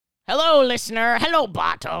Hello, listener. Hello,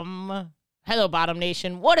 Bottom. Hello, Bottom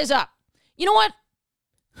Nation. What is up? You know what?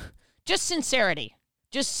 Just sincerity.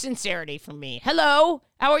 Just sincerity from me. Hello.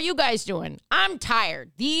 How are you guys doing? I'm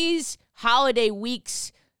tired. These holiday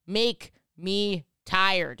weeks make me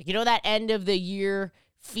tired. You know that end of the year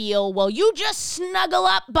feel? Well, you just snuggle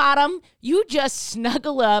up, Bottom. You just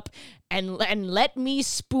snuggle up and let me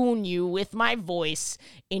spoon you with my voice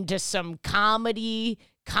into some comedy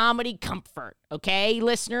comfort, okay,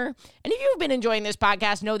 listener? And if you've been enjoying this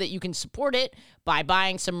podcast, know that you can support it by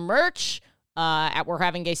buying some merch at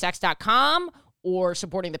we'rehavinggaysex.com or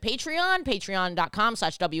supporting the Patreon,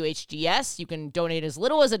 patreon.com/WHGS. You can donate as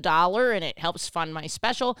little as $1 and it helps fund my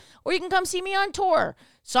special. Or you can come see me on tour.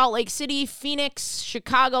 Salt Lake City, Phoenix,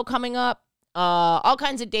 Chicago coming up, all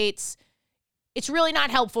kinds of dates. It's really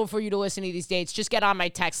not helpful for you to listen to these dates. Just get on my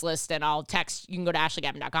text list and I'll text. You can go to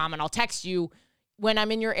ashleygabbin.com and I'll text you when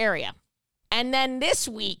I'm in your area. And then this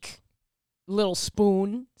week, little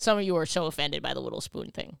spoon. Some of you are so offended by the little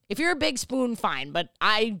spoon thing. If you're a big spoon, fine, but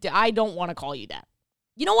I don't want to call you that.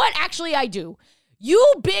 You know what? Actually, I do.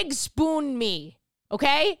 You big spoon me,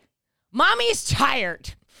 okay? Mommy's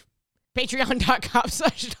tired.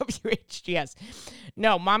 Patreon.com/WHGS.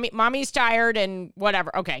 No, mommy's tired and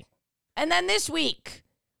whatever. Okay. And then this week,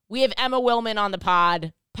 we have Emma Willmann on the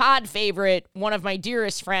pod favorite, one of my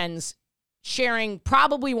dearest friends, sharing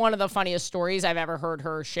probably one of the funniest stories I've ever heard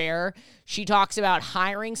her share. She talks about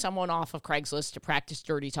hiring someone off of Craigslist to practice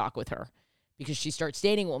dirty talk with her because she starts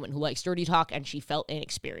dating a woman who likes dirty talk and she felt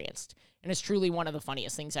inexperienced. And it's truly one of the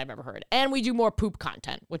funniest things I've ever heard. And we do more poop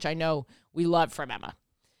content, which I know we love from Emma.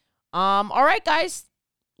 All right, guys.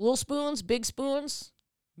 Little spoons, big spoons,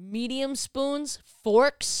 medium spoons,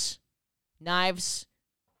 forks, knives.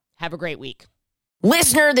 Have a great week.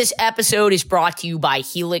 Listener, this episode is brought to you by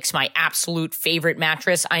Helix, my absolute favorite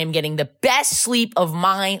mattress. I am getting the best sleep of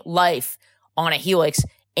my life on a Helix,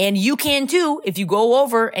 and you can too if you go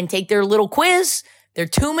over and take their little quiz, their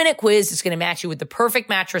 2-minute quiz. It's going to match you with the perfect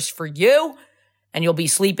mattress for you, and you'll be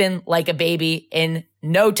sleeping like a baby in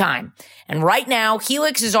no time. And right now,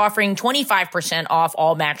 Helix is offering 25% off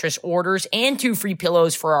all mattress orders and 2 free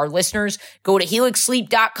pillows for our listeners. Go to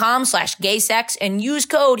helixsleep.com/gaysex and use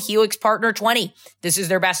code HelixPartner20. This is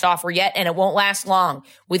their best offer yet, and it won't last long.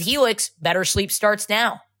 With Helix, better sleep starts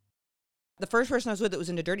now. The first person I was with that was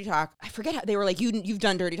into dirty talk, I forget how they were like, you've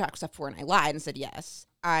done dirty talk stuff before, and I lied and said yes.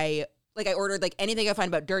 I ordered like anything I find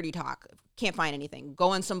about dirty talk. Can't find anything. Go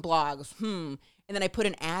on some blogs. And then I put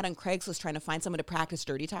an ad on Craigslist trying to find someone to practice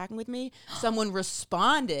dirty talking with me. Someone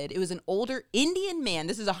responded. It was an older Indian man.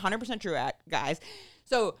 This is 100% true, guys.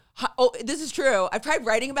 So, this is true. I've tried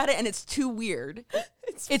writing about it, and it's too weird.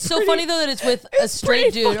 It's so funny, though, that it's with a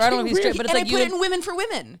straight dude. Or I don't know if he's straight, but it's and like I put it in Women for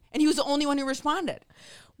Women, and he was the only one who responded.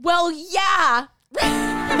 Well, yeah.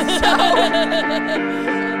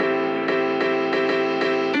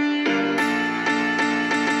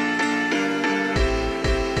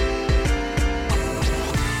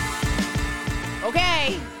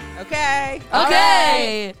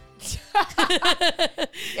 Okay.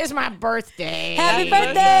 It's my birthday. Happy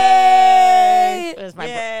birthday! It's my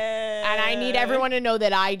birthday. And I need everyone to know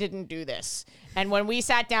that I didn't do this. And when we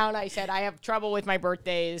sat down, I said, I have trouble with my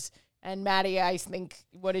birthdays. And Maddie, I think,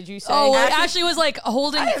 what did you say? Oh, Ashley was like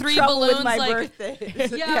holding 3 balloons. With my like,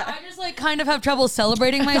 birthdays. yeah, I just like kind of have trouble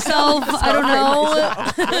celebrating myself. I don't know.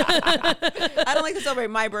 I don't like to celebrate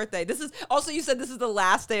my birthday. This is also, you said this is the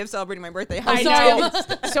last day of celebrating my birthday. I know.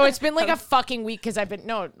 So it's been like a fucking week because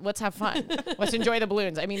let's have fun. Let's enjoy the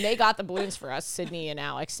balloons. I mean, they got the balloons for us, Sydney and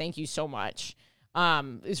Alex. Thank you so much.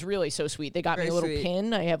 It's really so sweet. They got me a little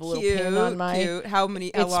pin. I have a little pin on my. Cute. How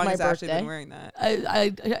long has Ashley been wearing that?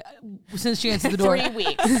 I since she answered the door. 3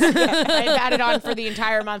 weeks. I've had it on for the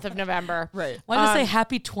entire month of November. Right. Why did I say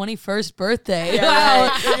happy 21st birthday? Yeah,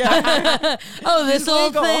 right. Yeah. Oh, this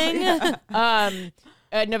old thing. Yeah.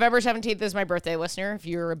 November 17th is my birthday, listener. If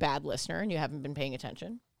you're a bad listener and you haven't been paying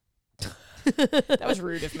attention. That was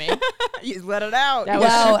rude of me. You let it out.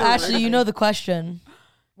 Wow, Ashley, you know the question.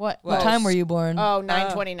 What time were you born? Oh,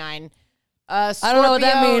 9/29. I don't know what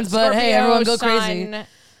that means, but hey, everyone go crazy.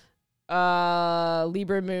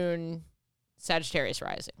 Libra moon, Sagittarius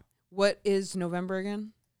rising. What is November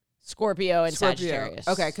again? Scorpio and Sagittarius.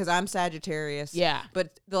 Okay, because I'm Sagittarius. Yeah.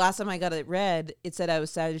 But the last time I got it read, it said I was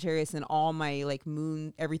Sagittarius and all my like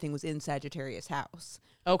moon, everything was in Sagittarius house.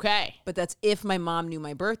 Okay. But that's if my mom knew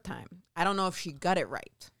my birth time. I don't know if she got it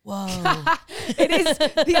right. Whoa. It is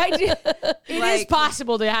the idea. It is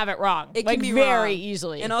possible to have it wrong. It like can be very wrong.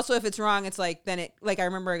 easily. And also, if it's wrong, it's like then it. Like I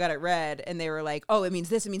remember I got it read, and they were like, "Oh, it means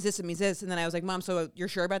this. It means this. It means this." And then I was like, "Mom, so you're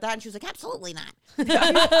sure about that?" And she was like, "Absolutely not."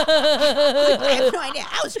 I have no idea.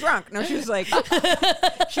 I was drunk. No, she was like,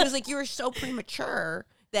 "You were so premature."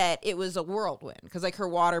 That it was a whirlwind because like her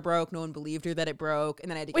water broke, no one believed her that it broke, and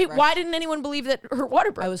then I had to Wait, why didn't anyone believe that her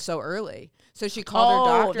water broke? I was so early, so she called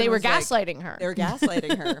her doctor. They and were was like- gaslighting her. They were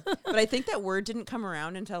gaslighting her, but I think that word didn't come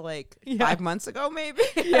around until like 5 months ago, maybe.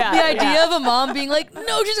 Yeah, The idea of a mom being like,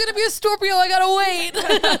 no, she's gonna be a Scorpio. I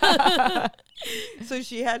gotta wait. So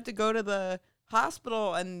she had to go to the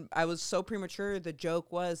hospital, and I was so premature. The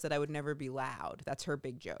joke was that I would never be loud. That's her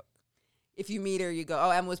big joke. If you meet her, you go,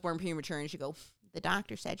 "Oh, Emma was born premature," and she go, "The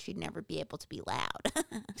doctor said she'd never be able to be loud."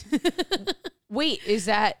 Wait, is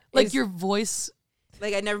that Like your voice.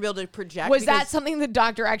 Like I'd never be able to project. Was that because- something the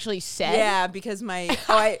doctor actually said? Yeah, because my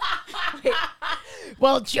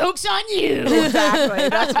Well, joke's on you. exactly.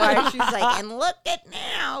 That's why she's like, and look at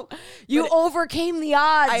now. You overcame the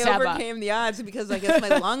odds, I Emma. overcame the odds because I guess my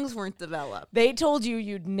lungs weren't developed. They told you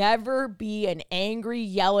you'd never be an angry,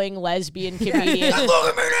 yelling lesbian comedian.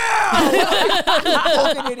 Look at me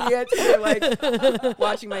now! Fucking idiots. They're like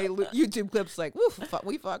watching my YouTube clips like, woof,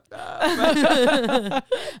 we fucked up.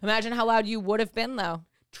 Imagine how loud you would have been, though.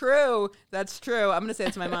 True. That's true. I'm going to say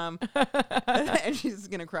it to my mom. And she's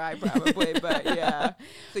going to cry probably, but yeah.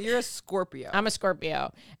 So you're a Scorpio. I'm a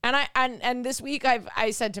Scorpio. And and this week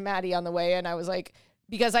I said to Maddie on the way in, I was like,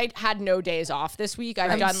 because I had no days off this week,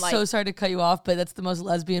 I've I'm done like so sorry to cut you off, but that's the most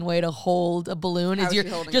lesbian way to hold a balloon How is is you're she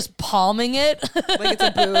holding just palming it like it's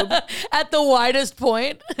a boob. at the widest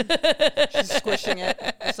point. She's squishing it,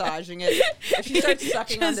 massaging it. If she starts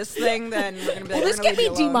sucking on this thing, then we're going to be like, will this we're gonna get me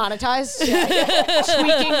leave you alone. demonetized?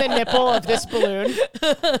 Tweaking the nipple of this balloon.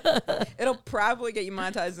 It'll probably get you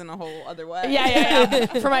monetized in a whole other way. Yeah.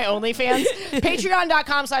 For my OnlyFans.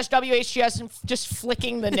 Patreon.com/WHGS and just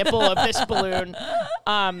flicking the nipple of this balloon.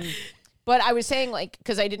 But I was saying, like,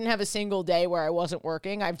 because I didn't have a single day where I wasn't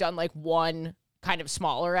working, I've done like one kind of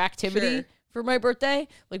smaller activity Sure. for my birthday.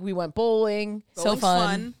 Like we went bowling. So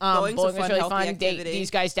fun. Bowling's Bowling a was fun, really healthy fun. activity.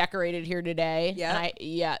 These guys decorated here today. Yeah.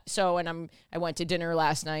 And I went to dinner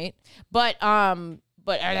last night. But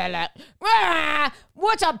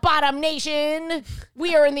what's up, Bottom Nation?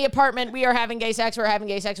 We are in the apartment. We are having gay sex. We're having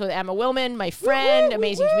gay sex with Emma Willmann, my friend,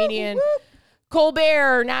 amazing comedian.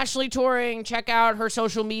 Colbert, nationally touring. Check out her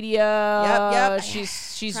social media. Yep.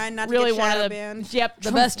 She's Trying not to really get one of shadow the banned. Yep.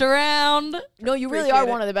 The best around. No, you really Appreciate are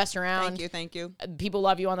one it. of the best around. Thank you. People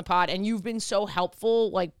love you on the pod, and you've been so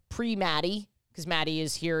helpful. Like pre-Maddie, because Maddie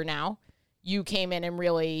is here now. You came in and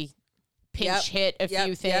really pinch hit a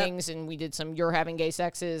few things, and we did some "You're Having Gay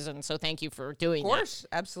Sexes," and so thank you for doing Of course,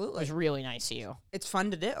 that. It absolutely. was really nice of you. It's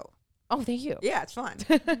fun to do. Oh, thank you. Yeah, it's fun.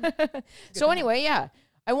 So anyway, yeah,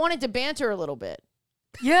 I wanted to banter a little bit.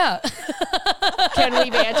 Yeah. Can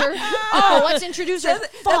we banter? Oh, let's introduce her.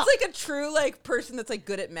 That's like a true like person that's like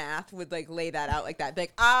good at math would like lay that out like that. Be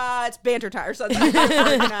like, it's banter time or something.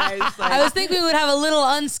 Organized, like, I was thinking we would have a little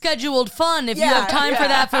unscheduled fun if you Yeah, have time for yeah.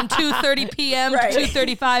 that from 2:30 p.m. Right. to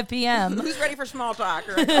 2:35 p.m. who's ready for small talk?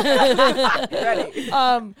 Ready.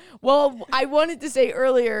 Well, I wanted to say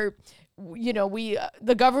earlier, you know,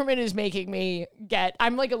 the government is making me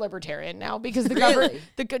I'm like a libertarian now because the government,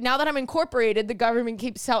 now that I'm incorporated, the government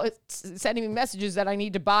keeps sending me messages that I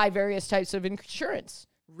need to buy various types of insurance.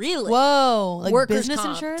 Really? Whoa. Like Workers' business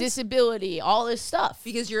comp, insurance? disability, all this stuff.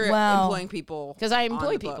 Because you're Wow. employing people. Because I on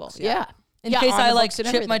employ the people. books, Yeah. In Yeah, case on I the like books and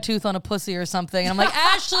chip my everything. tooth on a pussy or something. And I'm like,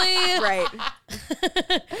 Ashley, Right.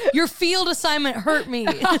 your field assignment hurt me.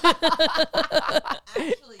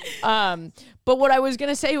 But what I was going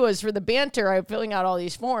to say was for the banter, I'm filling out all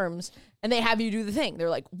these forms and they have you do the thing. They're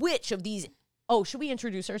like, which of these? Oh, should we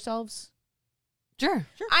introduce ourselves? Sure.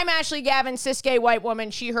 I'm Ashley Gavin, cis gay white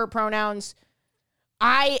woman, she, her pronouns.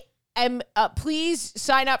 I am, please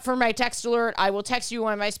sign up for my text alert. I will text you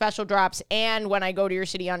when my special drops and when I go to your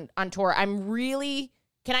city on tour.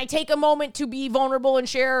 Can I take a moment to be vulnerable and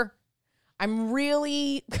share? I'm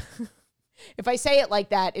really, if I say it like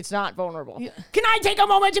that, it's not vulnerable. Yeah. Can I take a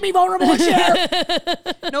moment to be vulnerable and share?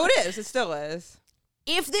 No, it is. It still is.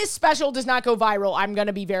 If this special does not go viral, I'm going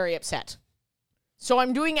to be very upset. So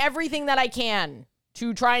I'm doing everything that I can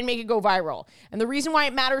to try and make it go viral. And the reason why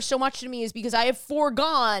it matters so much to me is because I have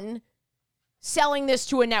foregone selling this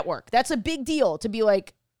to a network. That's a big deal to be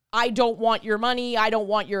like, I don't want your money. I don't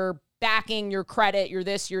want your backing, your credit, your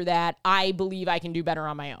this, your that. I believe I can do better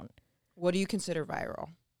on my own. What do you consider viral?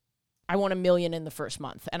 I want 1 million in the first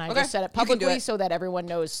month. And I Okay. just said it You can do publicly it. so that everyone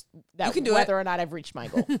knows that You can do whether or not I've reached my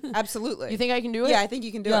goal. Absolutely. You think I can do it? Yeah, I think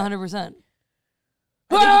you can do Yeah, it. 100%.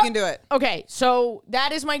 I think you can do it. Okay, so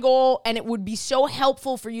that is my goal, and it would be so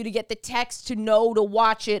helpful for you to get the text to know to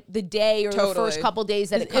watch it the day or the first couple days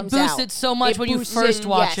that it comes out. It boosts it so much when you first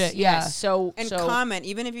watch it. Yeah. Yes. So comment,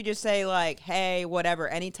 even if you just say like, hey, whatever,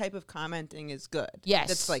 any type of commenting is good. Yes.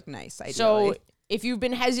 That's like nice, ideally. So if you've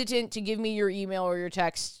been hesitant to give me your email or your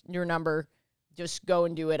text, your number, just go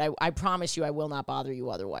and do it. I promise you I will not bother you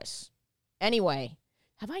otherwise. Anyway,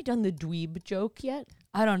 have I done the dweeb joke yet?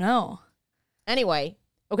 I don't know. Anyway,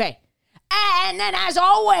 okay. And then as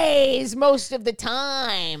always, most of the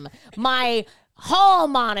time, my hall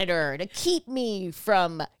monitor to keep me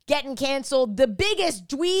from getting canceled, the biggest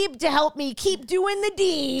dweeb to help me keep doing the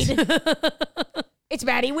deed. It's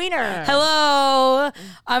Maddie Wiener. Hello,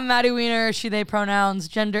 I'm Maddie Wiener. She, they pronouns,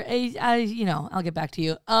 gender. I'll get back to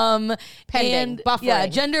you. Pending, buffering. Yeah,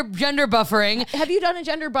 gender buffering. Have you done a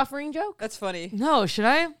gender buffering joke? That's funny. No, should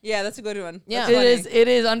I? Yeah, that's a good one. Yeah, It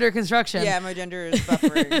is under construction. Yeah, my gender is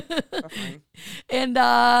buffering. And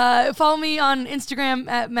follow me on Instagram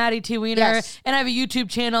at Maddie T Wiener. Yes. And I have a YouTube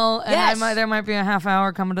channel. And Yes. there might be a half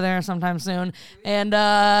hour coming to there sometime soon. And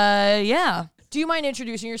yeah. Do you mind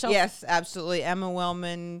introducing yourself? Yes, absolutely. Emma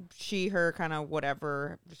Willmann, she, her, kind of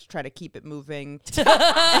whatever. Just try to keep it moving. To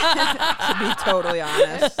be totally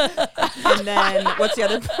honest. And then what's the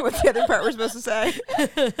other part we're supposed to say?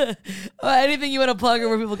 Anything you want to plug or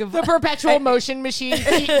where people can The perpetual motion machine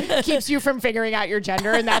keeps you from figuring out your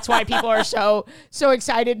gender, and that's why people are so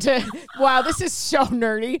excited to. Wow, this is so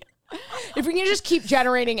nerdy. If we can just keep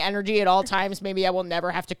generating energy at all times, maybe I will never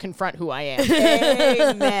have to confront who I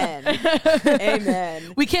am. Amen.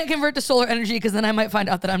 Amen. We can't convert to solar energy because then I might find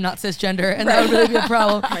out that I'm not cisgender, and that would really be a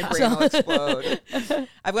problem. My brain will explode.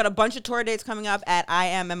 I've got a bunch of tour dates coming up at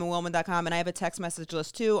IamEmmaWillmann.com, and I have a text message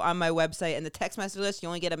list too on my website. And the text message list, you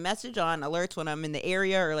only get a message on alerts when I'm in the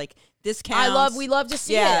area or like discounts. We love to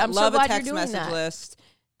see it. I'm love so glad a text you're doing message that. list.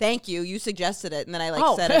 Thank you. You suggested it, and then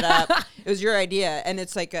I set it up. It was your idea, and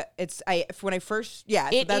it's like it's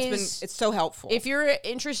so helpful. If you're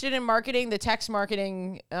interested in marketing, the text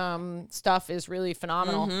marketing stuff is really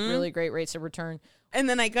phenomenal. Really great rates of return. And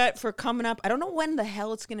then I got for coming up, I don't know when the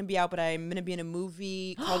hell it's going to be out, but I'm going to be in a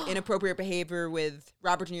movie called Inappropriate Behavior with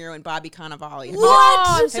Robert De Niro and Bobby Cannavale. What?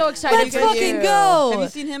 I'm so excited. Let's fucking go. Have you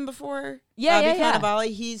seen him before? Yeah, Bobby yeah.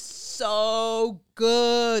 Cannavale, he's so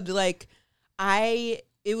good. Like, I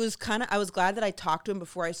was glad that I talked to him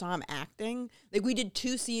before I saw him acting. Like, we did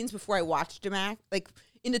 2 scenes before I watched him act. Like,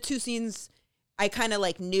 in the 2 scenes, I kind of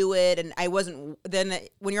like knew it, and I wasn't. Then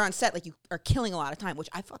when you're on set, like, you are killing a lot of time, which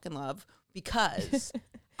I fucking love because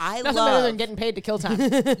I Nothing love better than getting paid to kill time.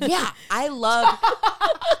 Yeah, I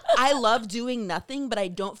love doing nothing, but I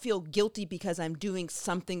don't feel guilty because I'm doing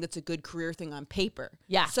something that's a good career thing on paper.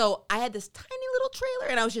 Yeah. So I had this tiny little trailer,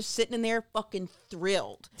 and I was just sitting in there fucking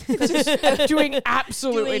thrilled. Doing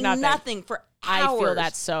absolutely doing nothing. for hours. I feel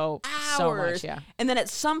that so much, yeah. And then at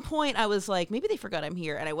some point, I was like, maybe they forgot I'm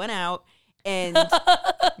here. And I went out, and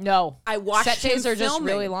No. I watched Set him days are just filming.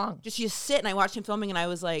 really long. Just you sit, and I watched him filming, and I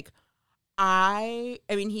was like, I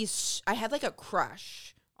had like a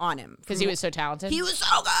crush on him. Because he was so talented. He was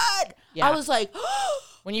so good. Yeah. I was like,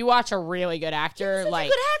 when you watch a really good actor, such a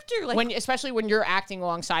good actor. Like, especially when you're acting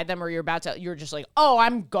alongside them or you're just like, oh,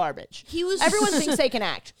 I'm garbage. Everyone thinks they can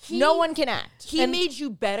act. No one can act. He made you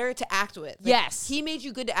better to act with. Like, yes. He made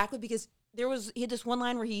you good to act with because he had this one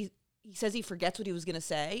line where he says he forgets what he was going to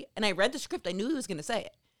say. And I read the script. I knew he was going to say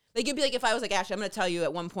it. Like, it'd be like if I was like, Ashley, I'm going to tell you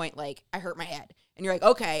at one point, like, I hurt my head. And you're like,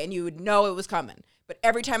 okay. And you would know it was coming. But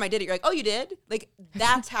every time I did it, you're like, oh, you did? Like,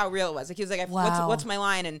 that's how real it was. Like, he was like, Wow. what's my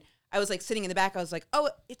line? And I was like sitting in the back. I was like, oh,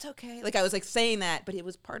 it's okay. Like, I was like saying that, but it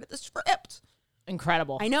was part of the script.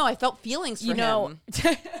 Incredible. I know. I felt feelings for him.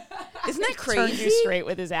 Isn't that crazy? Turned you straight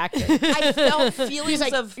with his acting. I felt feelings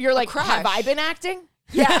of you're like, crush. have I been acting?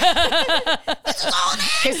 Yeah.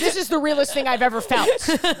 Because this is the realest thing I've ever felt.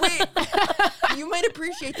 Wait, you might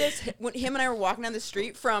appreciate this. When him and I were walking down the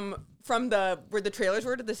street from where the trailers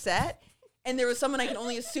were to the set, and there was someone I can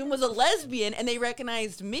only assume was a lesbian, and they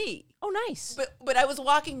recognized me. Oh, nice. But I was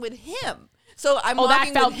walking with him. So I'm that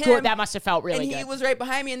walking felt with him, good. That must have felt really and good. he was right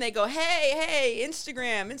behind me, and they go, hey,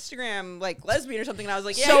 Instagram, like lesbian or something. And I was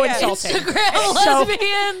like, yeah, So yeah. insulting. Instagram So-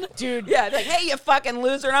 lesbian. Dude. Yeah, they're like, hey, you fucking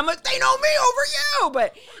loser. And I'm like, they know me over you.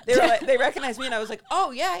 But they were like, they recognized me, and I was like,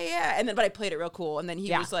 oh, yeah. And then, but I played it real cool. And then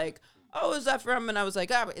he was like, oh, is that from? And I was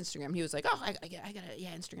like, oh, Instagram. He was like, oh, I got it.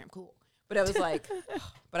 Yeah, Instagram, cool. But I was like,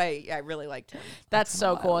 but I really liked him. That's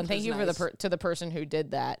so cool. And It thank was you nice. for the person who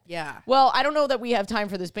did that. Yeah. Well, I don't know that we have time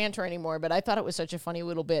for this banter anymore, but I thought it was such a funny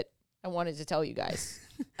little bit. I wanted to tell you guys.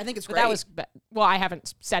 I think it's But great. that was, well, I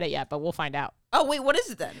haven't said it yet, but we'll find out. Oh, wait, what is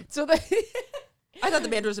it then? So I thought the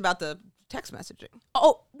banter was about the text messaging.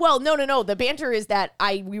 Oh, well, no. The banter is that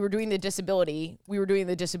we were doing the disability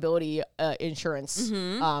insurance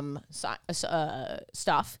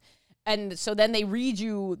stuff. And so then they read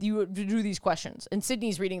you do these questions. And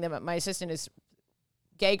Sydney's reading them. My assistant is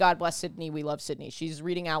gay. God bless Sydney. We love Sydney. She's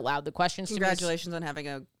reading out loud the questions. Congratulations on having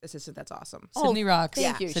an assistant. That's awesome. Sydney rocks.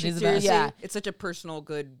 Thank you. Sydney's the Seriously, best. it's such a personal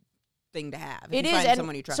good thing to have. It is, and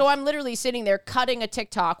someone you trust. so I'm literally sitting there cutting a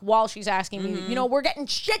TikTok while she's asking me, we're getting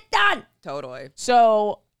shit done. Totally.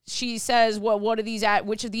 So she says, well, which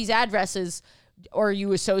of these addresses are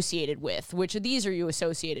you associated with? Which of these are you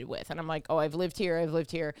associated with? And I'm like, oh, I've lived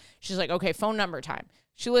here. She's like, okay, phone number time.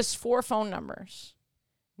 She lists 4 phone numbers.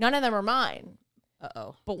 None of them are mine.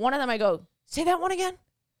 Uh-oh. But one of them I go, say that one again.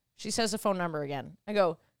 She says the phone number again. I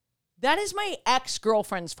go, that is my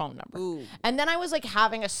ex-girlfriend's phone number. Ooh. And then I was like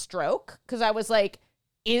having a stroke because I was like,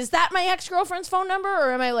 is that my ex-girlfriend's phone number?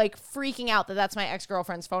 Or am I like freaking out that that's my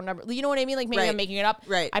ex-girlfriend's phone number? You know what I mean? Like maybe I'm making it up.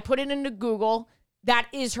 Right. I put it into Google. That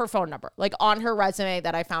is her phone number, like on her resume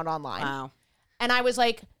that I found online. Wow. And I was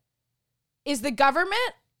like, is the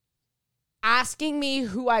government asking me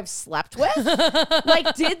who I've slept with?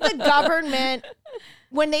 Like, did the government,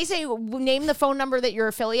 when they say name the phone number that you're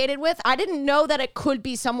affiliated with, I didn't know that it could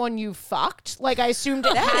be someone you fucked. Like, I assumed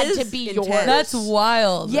it had to be intense. yours. That's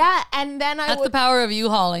wild. Yeah, and then That's the power of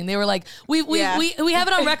U-hauling. They were like, we have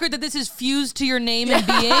it on record that this is fused to your name and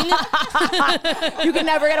being. You can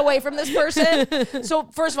never get away from this person. So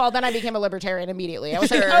first of all, then I became a libertarian immediately. I was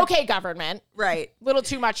like, okay, government. Right. Little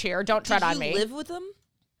too much here. Don't tread on me. Did you live with them?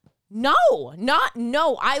 No.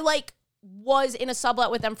 I was in a sublet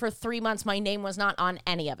with them for 3 months. My name was not on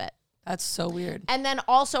any of it. That's so weird. And then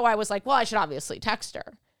also I was like, well, I should obviously text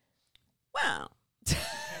her. Wow.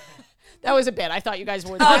 That was a bit. I thought you guys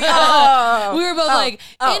would. Oh. We were both like,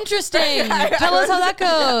 interesting. Tell us how that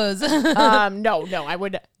goes. No, I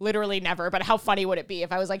would literally never. But how funny would it be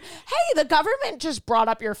if I was like, hey, the government just brought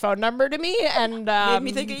up your phone number to me and made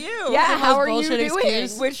me think of you. Yeah, how are you bullshit doing?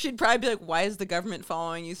 excuse. Which she'd probably be like, why is the government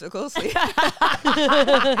following you so closely?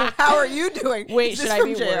 How are you doing? Wait, Is should this I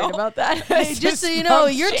from be jail? worried about that? Hey, just so you know,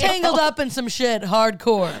 you're tangled up in some shit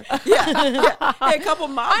hardcore. Yeah. Hey, a couple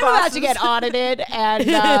mob I'm bosses. about to get audited,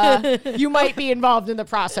 and you might be involved in the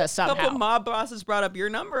process A somehow. couple mob bosses brought up your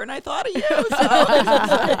number, and I thought of you. So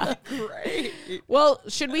I was like, great. Well,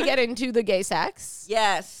 should we get into the gay sex?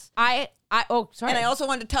 Yes. Oh, sorry. And I also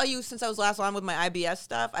wanted to tell you, since I was last on with my IBS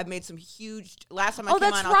stuff, I've made some huge. Last time I Oh, came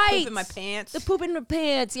that's on, I was right. pooping my pants. The poop in the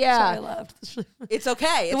pants, Sorry, yeah. I laughed. It's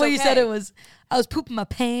okay. It's The way you okay. said it was, I was pooping my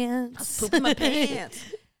pants. Pooping my pants.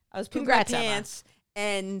 I was pooping Congrats, my Emma. pants.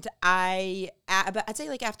 And I'd say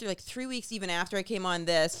like after like 3 weeks, even after I came on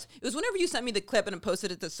this, it was whenever you sent me the clip and I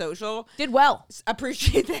posted it to social. Did well.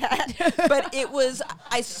 Appreciate that. But it was,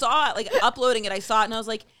 I saw it, like uploading it, I saw it and I was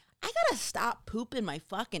like, I gotta stop pooping my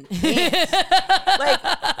fucking pants. Like,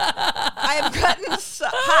 I have gotten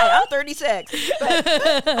hi, I'm 36, but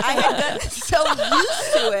I had gotten so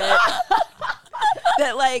used to it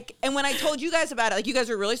that like, and when I told you guys about it, like you guys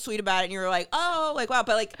were really sweet about it and you were like, oh, like, wow,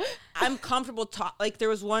 but like, I'm comfortable like there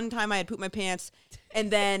was one time I had pooped my pants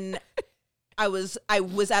and then I was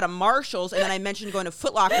at a Marshall's and then I mentioned going to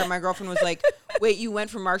Foot Locker and my girlfriend was like, wait, you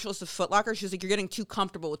went from Marshall's to Foot Locker? She was like, you're getting too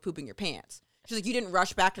comfortable with pooping your pants. She's like, you didn't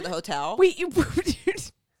rush back to the hotel? Wait, you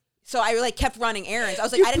pooped? So I like kept running errands. I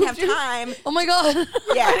was like, I didn't have time. Oh my God.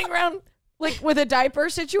 Yeah. Running around like with a diaper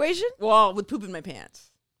situation? Well, with poop in my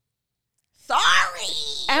pants. Sorry.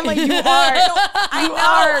 Emma, you are. I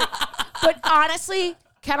know. But honestly,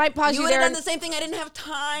 can I pause You you would there? have done the same thing. I didn't have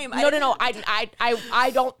time. No.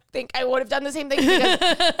 I don't think I would have done the same thing because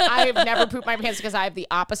I've never pooped my pants because I have the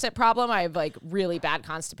opposite problem. I have like really bad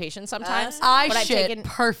constipation sometimes. I but I've shit taken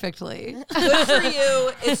perfectly. Good for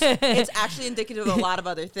you. It's actually indicative of a lot of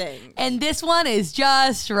other things. And this one is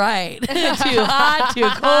just right. Too hot, too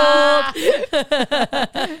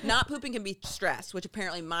cold. Not pooping can be stress, which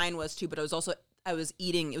apparently mine was too, but I was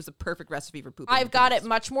eating. It was a perfect recipe for pooping. I've got it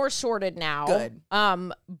much more sorted now. Good.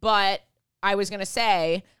 But I was gonna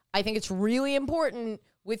say, I think it's really important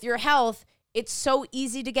with your health. It's so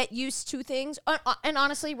easy to get used to things, and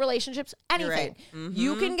honestly, relationships, anything. Right. Mm-hmm.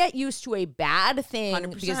 You can get used to a bad thing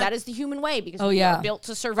 100%. because that is the human way. Because Oh, we yeah. are built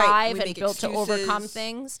to survive We and make built to overcome excuses.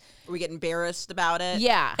 things. We get embarrassed about it.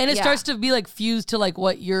 Yeah, And it yeah. starts to be like fused to like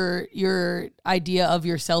what your idea of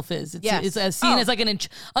yourself is. Yes. It's seen as like an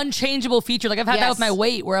unchangeable feature. Like I've had that with Yes. my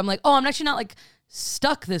weight where I'm like, oh, I'm actually not like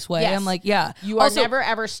stuck this way. Yes. I'm like, yeah. You are Also, never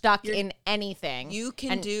ever stuck in anything. You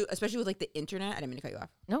can do, especially with like the internet. I didn't mean to cut you off.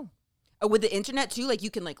 No. With the internet too, like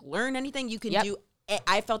you can like learn anything. You can Yep. do.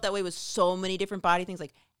 I felt that way with so many different body things,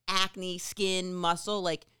 like acne, skin, muscle.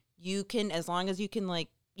 Like you can, as long as you can like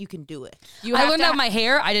you can do it. I learned how my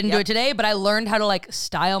hair. I didn't do it today, but I learned how to like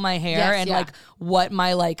style my hair and like what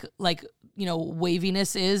my like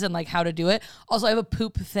waviness is and like how to do it. Also, I have a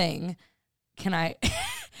poop thing. Can I?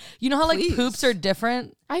 You know how like poops are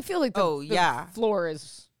different? I feel like the floor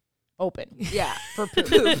is open. Yeah, for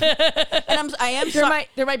poop. And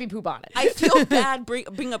there might be poop on it. I feel bad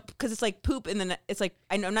bring up because it's like poop, and then it's like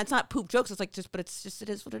I know it's not poop jokes. It's like it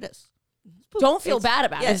is what it is. Don't feel bad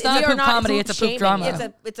about it. It's not a poop comedy. It's a poop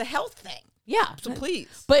drama. It's a health thing. Yeah. So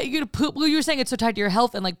please. But you poop. Well, you were saying it's so tied to your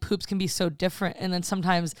health, and like poops can be so different, and then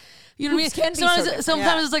sometimes you know poops what I mean.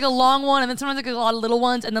 Sometimes it's like a long one, and then sometimes like a lot of little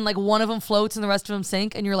ones, and then like one of them floats and the rest of them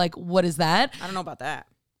sink, and you're like, what is that? I don't know about that.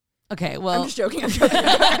 Okay, well, I'm just joking.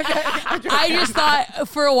 I just thought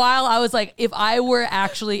for a while I was like, if I were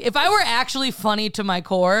actually funny to my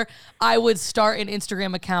core, I would start an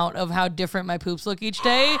Instagram account of how different my poops look each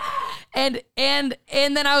day, and then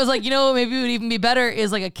I was like, you know, maybe it would even be better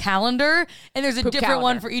is like a calendar, and there's a poop different calendar.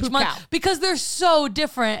 one for each poop month cow. Because they're so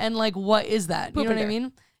different, and like, what is that? You know what I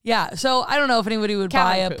mean? Yeah. So I don't know if anybody would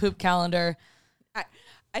buy a poop calendar.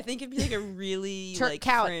 I think it'd be like a really fringe.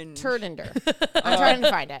 Turdinder. I'm trying to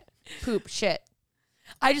find it. Poop shit.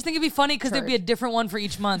 I just think it'd be funny because there'd be a different one for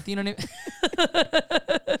each month. You know what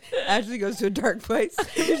I mean? Ashley goes to a dark place.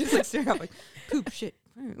 He's just like staring out like poop shit.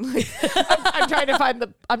 Like, I'm trying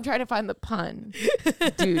to find the pun.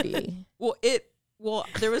 Duty. Well,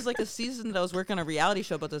 there was like a season that I was working on a reality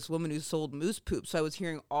show about this woman who sold moose poop. So I was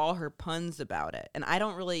hearing all her puns about it. And I'm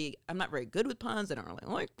not very good with puns. I don't really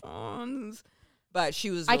like puns. But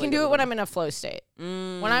she was. I can do it when I'm in a flow state.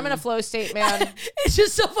 When I'm in a flow state, man. It's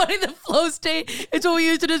just so funny. The flow state. It's what we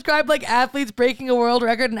use to describe like athletes breaking a world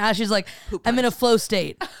record. And Ashley's like, I'm in a flow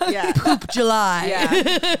state. Yeah. Poop July. Yeah.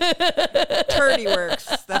 Turdy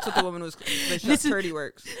works. That's what the woman was. Turdy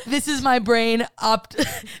works. This is my brain.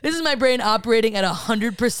 This is my brain operating at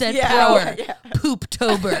 100% power. Yeah.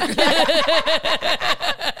 Poop-tober.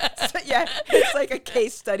 Yeah, it's like a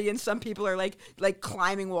case study, and some people are like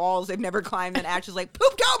climbing walls they've never climbed, and Ash is like,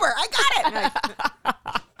 Poop-tober, I got it. Like,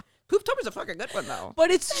 Poop-tober's a fucking good one, though.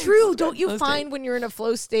 But it's true. Don't you find when you're in a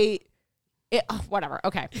flow state, whatever,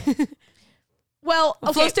 okay. Well,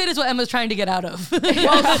 okay. Flow state is what Emma's trying to get out of.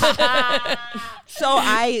 So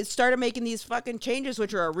I started making these fucking changes,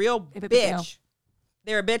 which are a real bitch.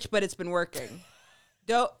 They're a bitch, but it's been working.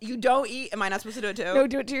 You don't eat. Am I not supposed to do it too? No,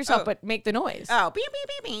 do it to yourself, but make the noise. Oh, beep, beep,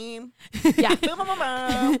 beep, beep. Yeah. Boom, boom, boom,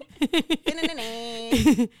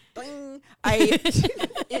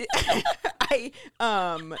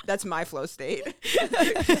 boom. That's my flow state.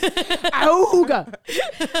 Auga.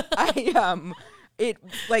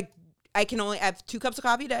 I have 2 cups of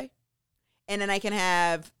coffee a day. And then I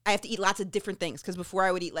have to eat lots of different things. Because before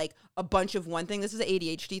I would eat like a bunch of one thing. This is an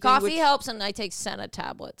ADHD thing. Coffee helps, and I take Senna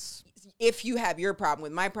tablets. If you have your problem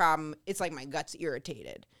with my problem, it's like my gut's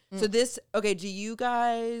irritated. So do you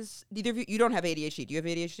guys, either of you don't have ADHD. Do you have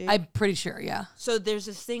ADHD? I'm pretty sure, yeah. So there's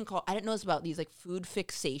this thing called, I didn't know about these like food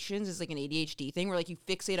fixations. It's like an ADHD thing where like you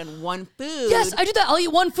fixate on one food. Yes, I do that. I'll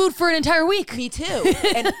eat one food for an entire week. Me too.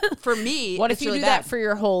 And for me, what if you really do that for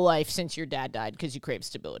your whole life since your dad died because you crave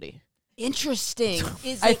stability? Interesting.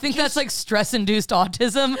 I think that's like stress-induced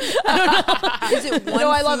autism. I don't know. Is it one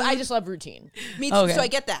No, food? I just love routine. Me too. Okay. So I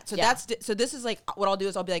get that. So so this is like what I'll do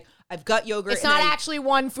is I'll be like, I've got yogurt. It's not actually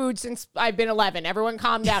one food since I've been 11. Everyone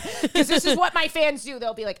calm down. Because this is what my fans do.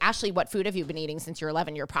 They'll be like, Ashley, what food have you been eating since you're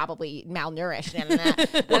 11? You're probably malnourished. And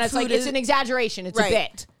it's like, it's an exaggeration. It's a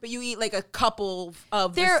bit. But you eat like a couple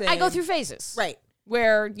of the same. I go through phases. Right.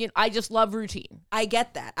 Where I just love routine. I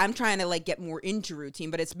get that. I'm trying to like get more into routine,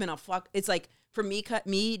 but it's been it's like for me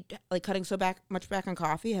cutting so much back on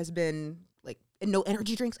coffee has been like, and no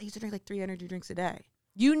energy drinks. I used to drink like 3 energy drinks a day.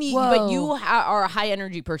 You need, but you are a high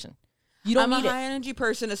energy person. You don't need it. I'm a high energy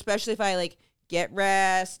person, especially if I like get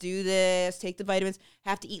rest, do this, take the vitamins,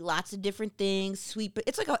 have to eat lots of different things, sweet. But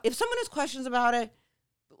it's like if someone has questions about it,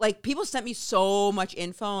 like people sent me so much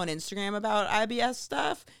info on Instagram about IBS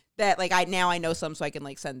stuff that like I know some, so I can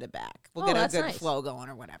like send it back. We'll get a good flow going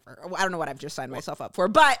or whatever. I don't know what I've just signed myself up for,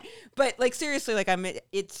 but like seriously, like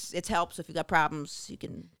it helps if you got problems, you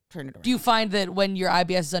can turn it around. Do you find that when your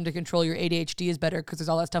IBS is under control, your ADHD is better because there's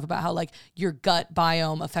all that stuff about how like your gut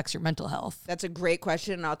biome affects your mental health? That's a great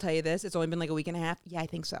question, and I'll tell you this: it's only been like a week and a half. Yeah, I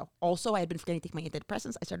think so. Also, I had been forgetting to take my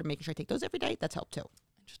antidepressants. I started making sure I take those every day. That's helped too.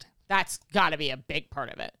 Interesting. That's got to be a big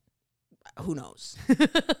part of it. Who knows?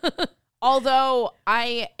 Although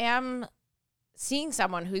I am seeing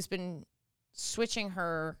someone who's been switching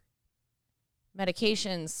her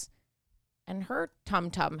medications, and her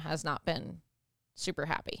tum-tum has not been super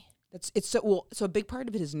happy. So a big part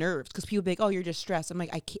of it is nerves, because people be like, oh, you're just stressed. I'm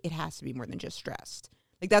like, it has to be more than just stressed.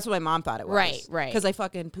 Like, that's what my mom thought it was. Right. Because I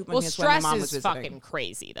fucking pooped my Well, pants when my stress mom was is visiting. fucking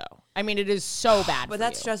crazy, though. I mean, it is so bad But for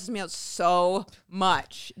that you. stresses me out so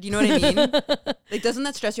much. Do you know what I mean? Like, doesn't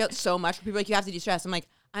that stress you out so much? People are like, you have to de-stress. I'm like,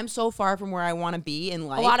 I'm so far from where I want to be in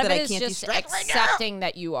life A lot of that I it is can't just de-stress right now. accepting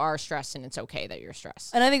that you are stressed and it's okay that you're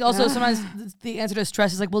stressed. And I think also sometimes the answer to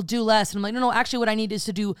stress is like, well, do less. And I'm like, no, actually what I need is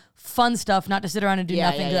to do fun stuff, not to sit around and do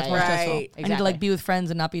nothing. 'Cause that's more stressful. Right. I need to Exactly. like be with friends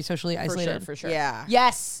and not be socially isolated. For sure. Yeah.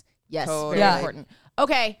 Yes. Totally. Very Yeah. important.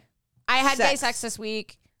 Okay. I had gay Sex. sex this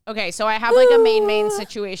week. Okay, so I have like a main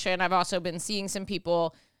situation. I've also been seeing some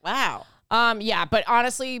people. Wow. Yeah, but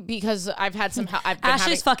honestly, because I've had some, I've been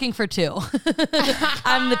Ashley's having, fucking for 2.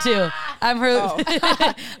 I'm the 2. I'm her.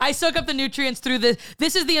 Oh. I suck up the nutrients through this.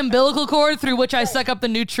 This is the umbilical cord through which I suck up the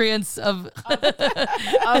nutrients of.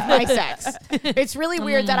 of my sex. It's really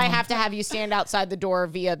weird that I have to have you stand outside the door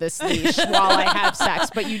via this leash while I have sex,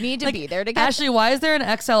 but you need to be there to get. Ashley, why is there an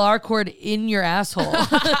XLR cord in your asshole?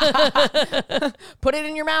 Put it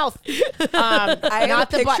in your mouth. I am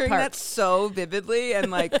Not the butt picturing part. that so vividly, and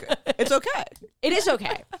like, it's okay. It is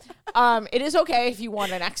okay. It is okay if you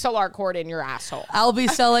want an XLR cord in your asshole. I'll be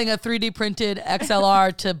selling a 3D printed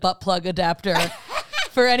XLR to butt plug adapter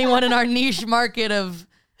for anyone in our niche market of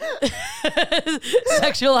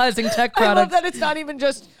sexualizing tech I love products. that it's not even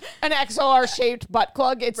just an XLR shaped butt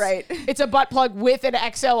plug. It's it's a butt plug with an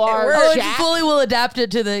XLR Oh, it jack. fully will adapt it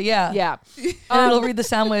to the Yeah. and it'll read the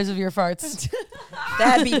sound waves of your farts.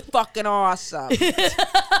 That'd be fucking awesome.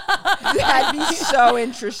 That'd be so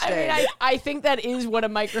interesting. I mean, I think that is what a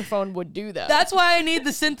microphone would do, though. That's why I need the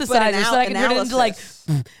synthesizer so I can turn it into like.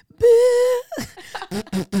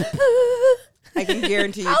 I can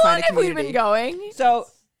guarantee you How long find a have we community. been going? So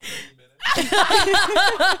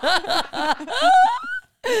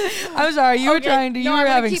I'm sorry, you were Okay, trying to. You no, were I'm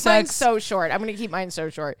gonna having keep mine sex. so short. I'm going to keep mine so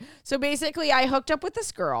short. So basically, I hooked up with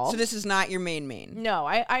this girl. So this is not your main. No,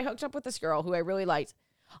 I hooked up with this girl who I really liked.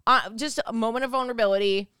 Just a moment of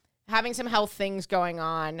vulnerability, having some health things going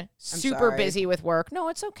on, super sorry. busy with work. No,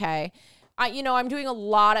 it's okay. I'm doing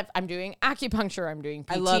I'm doing acupuncture, I'm doing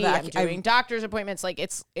PT, I love I'm doing doctor's appointments. Like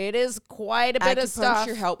it is quite a bit of stuff.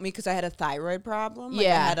 Acupuncture helped me because I had a thyroid problem. Like,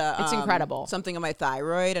 Yeah, I had a, it's incredible. Something on my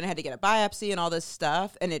thyroid, and I had to get a biopsy and all this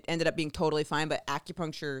stuff, and it ended up being totally fine. But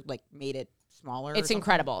acupuncture like made it smaller. It's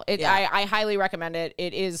incredible. I highly recommend it.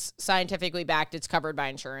 It is scientifically backed. It's covered by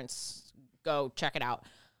insurance. Go check it out.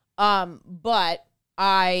 But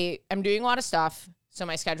I am doing a lot of stuff, so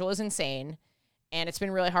my schedule is insane, and it's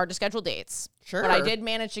been really hard to schedule dates. Sure. But I did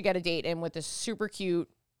manage to get a date in with this super cute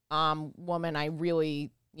woman. I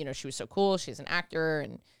really, she was so cool. She's an actor,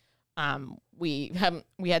 and we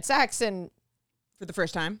had sex, and for the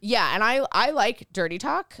first time. yeah, and I like dirty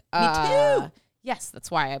talk. Me too. Yes,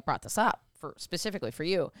 that's why I brought this up specifically for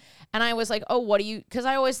you. And I was like, oh, what do you? Because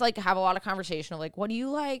I always like have a lot of conversation of like, what do you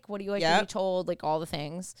like? What do you like to Yep. be told? Like all the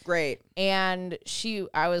things. Great. And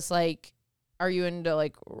I was like, are you into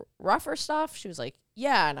like rougher stuff? She was like,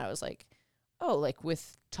 yeah. And I was like, oh, like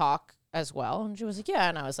with talk as well. And she was like, yeah.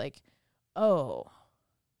 And I was like, oh,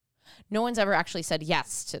 no one's ever actually said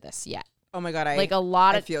yes to this yet. Oh my god,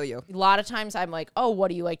 I feel you. A lot of times I'm like, oh, what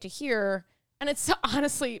do you like to hear? And it's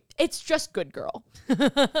honestly, it's just good girl.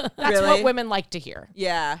 That's Really? what women like to hear.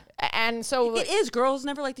 Yeah. And so It is. Girls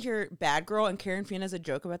never like to hear bad girl, and Karen Fiona has a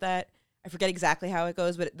joke about that. I forget exactly how it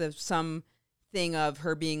goes, but there's some thing of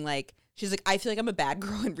her being like, she's like, I feel like I'm a bad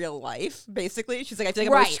girl in real life, basically. She's like, I feel like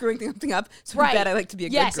I'm always Right. screwing something up, so Right. in bed I like to be a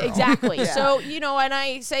yes, good girl. exactly. Yeah. So, and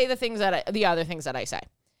I say the other things that I say.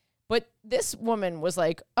 But this woman was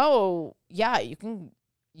like, oh, yeah, you can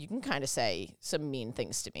kind of say some mean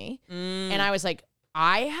things to me. And I was like,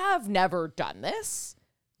 I have never done this,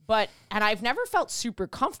 and I've never felt super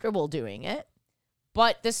comfortable doing it,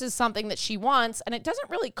 but this is something that she wants, and it doesn't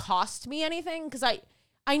really cost me anything because I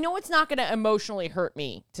know it's not going to emotionally hurt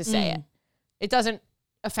me to say it. It doesn't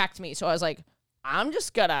affect me. So I was like, I'm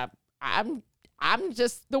just the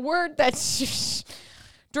word that's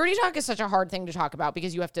dirty talk is such a hard thing to talk about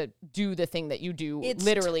because you have to do the thing that you do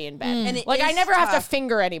literally in bed. And it like I is never have to tough.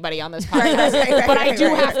 finger anybody on this podcast, but I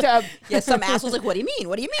do have to. Yeah, some asshole's like, what do you mean?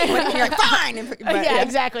 What do you mean? What do you mean? You're like, fine. But, yeah,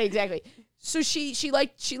 exactly. So she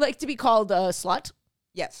liked to be called a slut.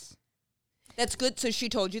 Yes. That's good. So she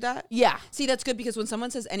told you that? Yeah. See, that's good because when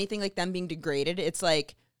someone says anything like them being degraded, it's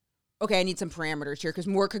like, okay, I need some parameters here because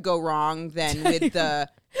more could go wrong than with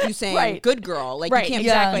you saying Right. good girl. Like Right, you can't,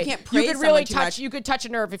 exactly. you can't praise You could really someone too much. you could touch a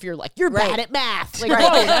nerve if you're like, you're Right. bad at math. Like, Right.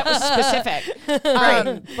 whoa, that was specific.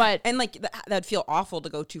 Right. But And like that'd feel awful to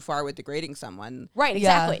go too far with degrading someone. right,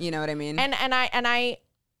 Yeah. exactly. You know what I mean? And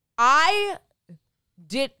I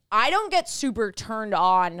I don't get super turned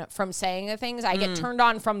on from saying the things. I get turned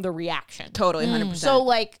on from the reaction. Totally, 100%. So,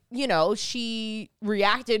 like, you know, she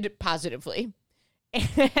reacted positively.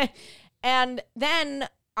 And then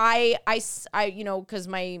I you know, because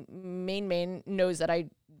my main knows that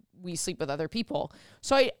we sleep with other people.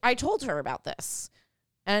 So I told her about this.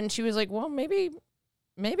 And she was like, well, maybe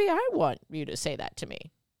I want you to say that to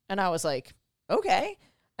me. And I was like, okay.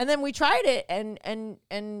 And then we tried it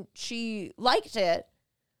and she liked it.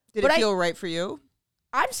 Did it feel right for you?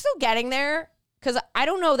 I'm still getting there because I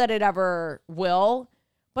don't know that it ever will.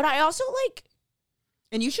 But I also like.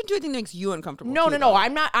 And you shouldn't do anything that makes you uncomfortable. No.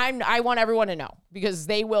 I'm not. I want everyone to know because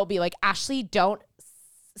they will be like, Ashley, don't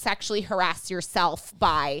sexually harass yourself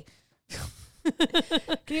by.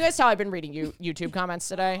 Can you guys tell I've been reading YouTube comments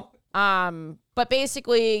today? But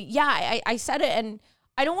basically, yeah, I said it, and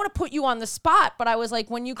I don't want to put you on the spot, but I was like,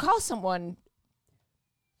 when you call someone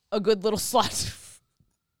a good little slut.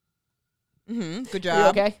 Good Are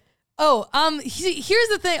job. you okay? Oh, here's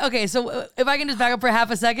the thing. Okay, so if I can just back up for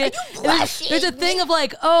half a second. There's a thing of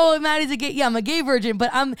like, oh, Maddie's a gay. Yeah, I'm a gay virgin.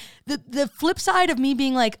 But the flip side of me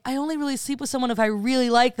being like, I only really sleep with someone if I really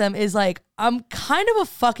like them is like, I'm kind of a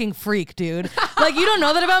fucking freak, dude. Like, you don't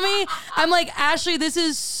know that about me? I'm like, Ashley, this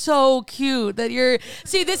is so cute that you're.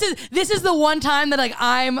 See, this is the one time that like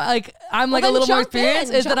I'm like a little more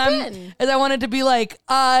experienced. Is I wanted to be like,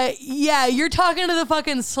 yeah, you're talking to the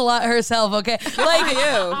fucking slut herself, okay? Like,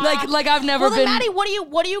 like I've never been. Maddie, what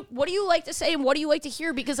do you like to say and what do you like to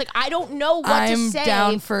hear? Because like I don't know what to say. I'm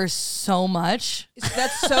down for so much.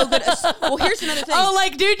 That's so good. Well, here's another thing. Oh,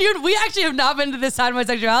 like, dude, we actually have not been to this side of my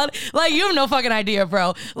sexuality. Like, you have no fucking idea,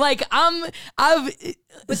 bro. Like,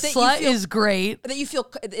 slut is great. That you feel.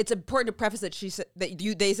 It's important to preface that she said that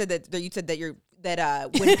you. They said that you said that you're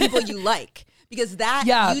when people you like. Because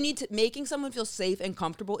you need to making someone feel safe and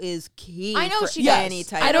comfortable is key. I know for she does. any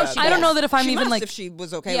type. I don't know that if I'm she even must like if she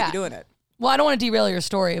was okay with you doing it. Well, I don't want to derail your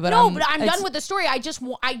story, but but I'm done with the story. I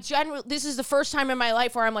generally this is the first time in my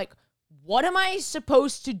life where I'm like, what am I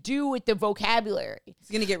supposed to do with the vocabulary? It's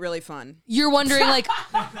gonna get really fun. You're wondering, like,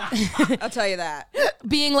 I'll tell you that.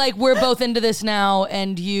 Being like, we're both into this now,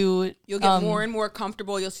 and you'll get more and more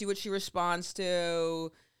comfortable. You'll see what she responds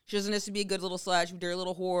to. She doesn't have to be a good little slut. She's a dirty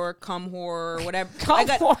little whore, cum whore, whatever.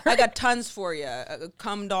 I got tons for you. A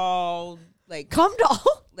cum doll, like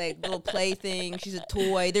little plaything. She's a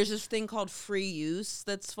toy. There's this thing called free use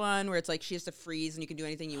that's fun, where it's like she has to freeze and you can do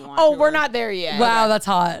anything you want. Oh, we're not there yet. Wow, that's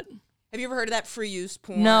hot. Have you ever heard of that free use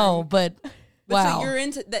porn? No, but wow. So you're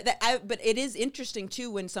into that. But it is interesting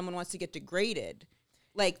too when someone wants to get degraded.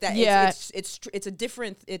 Like that, yeah. It's a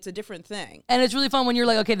different thing, and it's really fun when you're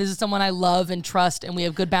like, okay, this is someone I love and trust, and we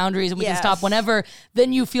have good boundaries, and we can stop whenever.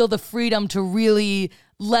 Then you feel the freedom to really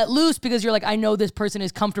let loose because you're like, I know this person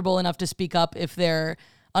is comfortable enough to speak up if they're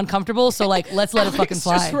uncomfortable. So like, let's let it fucking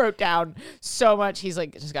fly. Just wrote down so much. He's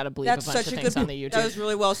like, just got to believe a bunch of things on the YouTube. That was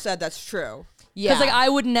really well said. That's true. Yeah, because like I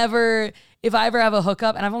would never, if I ever have a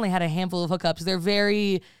hookup, and I've only had a handful of hookups, they're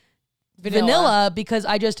very vanilla because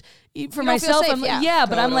I just for myself safe, I'm totally.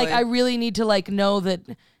 But I'm like I really need to like know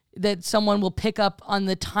that someone will pick up on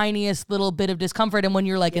the tiniest little bit of discomfort, and when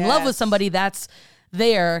you're like in love with somebody, that's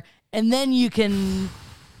there, and then you can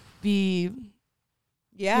be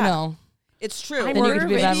you know, it's true. Then you can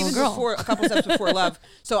be a bad maybe even little girl. before a couple steps before love.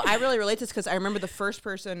 So I really relate to this because I remember the first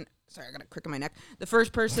person. Sorry, I got a crick in my neck. The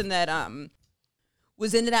first person that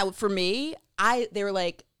was into that for me. They were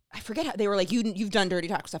like. I forget how they were like, you've done dirty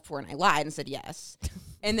talk stuff before, and I lied and said yes.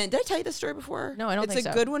 And then did I tell you this story before? No, I don't think so.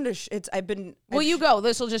 It's a good one to. Well, you go.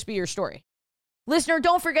 This will just be your story. Listener,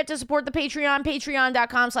 don't forget to support the Patreon,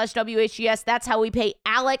 patreon.com/WHGS. That's how we pay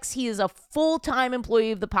Alex. He is a full-time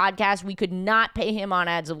employee of the podcast. We could not pay him on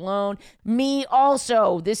ads alone. Me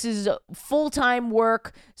also. This is full-time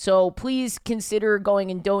work, so please consider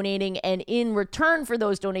going and donating. And in return for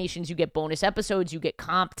those donations, you get bonus episodes. You get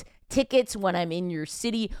comped tickets when I'm in your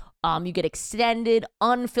city. You get extended,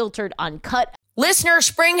 unfiltered, uncut. Listener,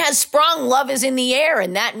 spring has sprung, love is in the air,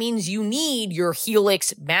 and that means you need your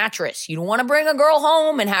Helix mattress. You don't want to bring a girl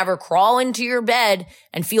home and have her crawl into your bed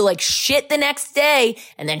and feel like shit the next day,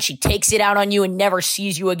 and then she takes it out on you and never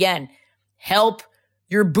sees you again. Help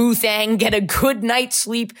your boo thang get a good night's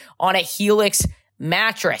sleep on a Helix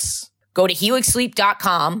mattress. Go to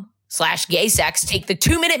helixsleep.com/gaysex, take the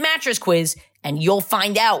 2-minute mattress quiz, and you'll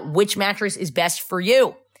find out which mattress is best for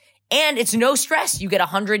you. And it's no stress. You get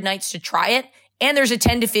 100 nights to try it, and there's a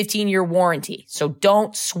 10 to 15-year warranty. So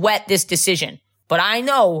don't sweat this decision. But I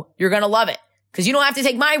know you're going to love it because you don't have to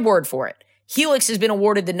take my word for it. Helix has been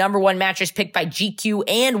awarded the #1 mattress picked by GQ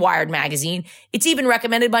and Wired Magazine. It's even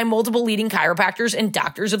recommended by multiple leading chiropractors and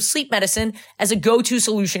doctors of sleep medicine as a go-to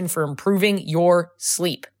solution for improving your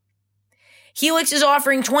sleep. Helix is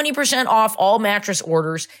offering 20% off all mattress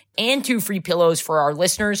orders and 2 free pillows for our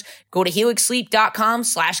listeners. Go to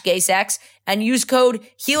helixsleep.com/gaysex and use code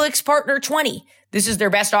HelixPartner20. This is their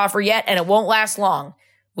best offer yet, and it won't last long.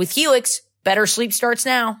 With Helix, better sleep starts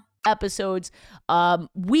now. Episodes,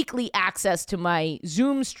 weekly access to my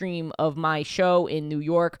Zoom stream of my show in New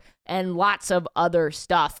York, and lots of other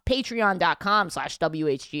stuff.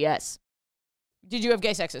 Patreon.com/WHGS. Did you have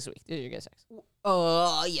gay sex this week? Did you have gay sex?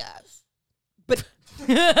 Yes. But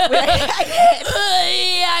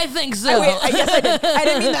I think so. Yes, I did. I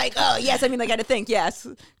didn't mean like, oh, yes. I mean, like, I had to think, yes.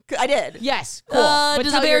 I did. Yes, cool.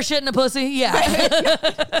 Does a bear shit in a pussy? Yeah.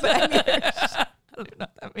 But I mean, I don't know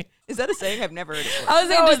what that means. is that a saying? I've never heard it before. I was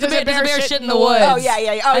thinking, does a bear shit in the woods? Oh, yeah. Oh, and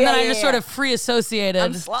yeah, then I yeah, just yeah. sort of free associated.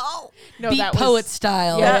 I'm slow. No, beat that was- poet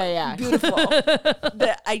style. Yeah. Beautiful.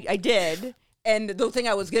 I did. And the thing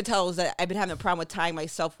I was going to tell is that I've been having a problem with tying my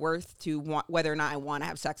self-worth to whether or not I want to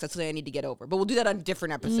have sex. That's something I need to get over. But we'll do that on a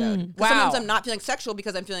different episode. 'Cause sometimes I'm not feeling sexual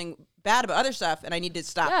because I'm feeling bad about other stuff, and I need to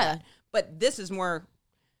stop that. But this is more,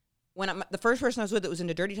 when the first person I was with that was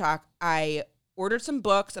into Dirty Talk, I ordered some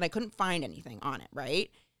books, and I couldn't find anything on it,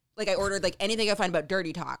 right? Like, I ordered, like, anything I find about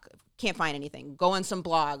Dirty Talk. Can't find anything. Go on some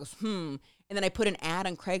blogs. And then I put an ad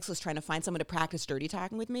on Craigslist trying to find someone to practice dirty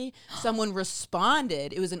talking with me. Someone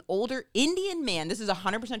responded. It was an older Indian man. This is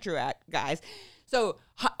 100% true, guys. So,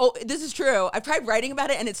 this is true. I've tried writing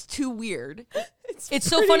about it, and it's too weird. It's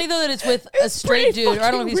so funny, though, that it's with a straight dude. Or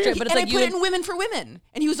I don't know if he's straight, but it's and like I put it in Women for Women,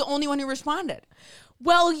 and he was the only one who responded.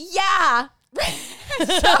 Well, yeah.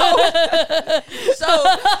 So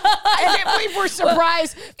I can't believe we're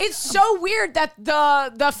surprised. It's so weird that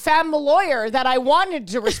the femme lawyer that I wanted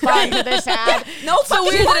to respond to this ad. No, so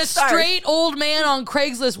weird that a stars. straight old man on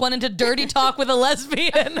Craigslist went into dirty talk with a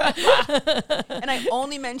lesbian. And I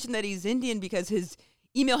only mentioned that he's Indian because his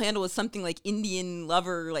email handle was something like Indian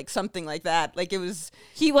lover, like something like that. Like, it was.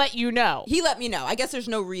 He let you know. He let me know. I guess there's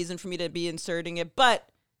no reason for me to be inserting it, but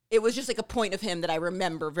it was just like a point of him that I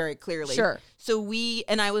remember very clearly. Sure. So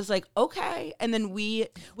I was like, okay. And then we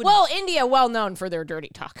would. Well, India, well known for their dirty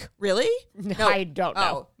talk. Really? No. I don't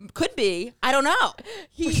know. Oh, could be. I don't know.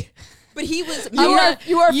 But he was.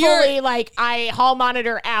 You are fully like, I hall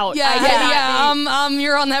monitor out. You're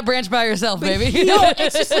on that branch by yourself, baby. No,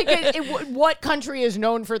 it's just like, what country is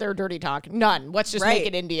known for their dirty talk? None. Let's just make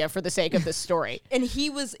it India for the sake of this story. And he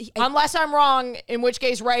was. Unless I'm wrong, in which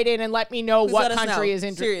case write in and let me know what let us country know. is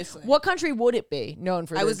in. Seriously. What country would it be known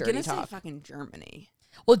for their dirty talk? I was going to say fucking Germany.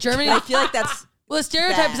 Well, Germany. I feel like that's. Well, the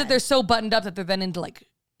stereotype is bad. that they're so buttoned up that they're then into like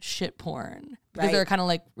shit porn because Right. they're kind of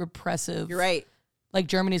like repressive. You're right. Like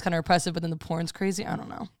Germany's kind of repressive, but then the porn's crazy. I don't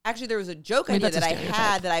know. Actually, there was a joke Maybe idea that's that a I stereotype.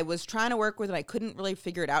 had that I was trying to work with, and I couldn't really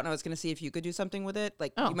figure it out. And I was going to see if you could do something with it.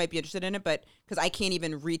 Like, you might be interested in it, but because I can't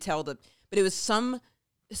even retell but it was some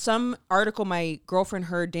article my girlfriend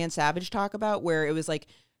heard Dan Savage talk about where it was like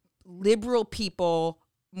more liberal people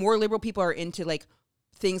are into like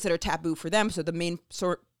things that are taboo for them. So the main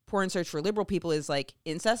porn search for liberal people is like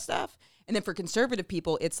incest stuff. And then for conservative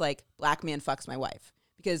people, it's like black man fucks my wife.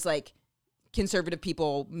 Because like, conservative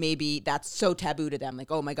people, maybe that's so taboo to them.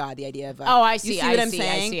 Like, oh my God, the idea of I see. you see what I'm I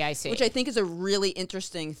saying? see. Which I think is a really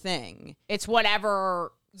interesting thing. It's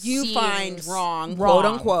whatever You seems find wrong,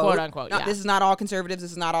 quote quote unquote. This is not all conservatives.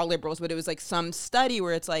 This is not all liberals. But it was like some study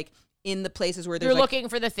where it's like in the places where there's You're like, looking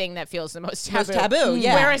for the thing that feels the most most taboo. taboo.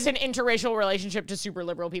 Yeah. Whereas an interracial relationship to super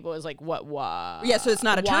liberal people is like, what? Yeah, so it's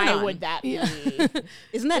not a turn Why on. would that be?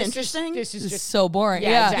 Isn't that interesting? This is It's just so boring. Yeah,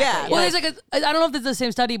 Yeah. exactly. Well, Yeah. there's like I don't know if it's the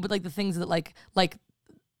same study, but like the things that like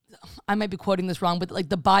I might be quoting this wrong, but like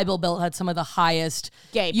the Bible Belt had some of the highest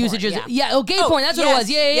Gay porn, usages. yeah. Gay porn. That's what it yes, was.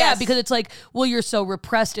 Yeah. yes. Because it's like, well, you're so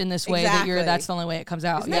repressed in this way that Exactly. that's the only way it comes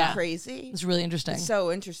out. Isn't yeah. that crazy? It's really interesting.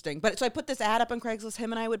 So interesting. But so I put this ad up on Craigslist.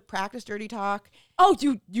 Him and I would practice dirty talk. Oh,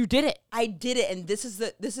 you did it. I did it, and this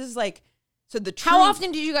is like so the true, How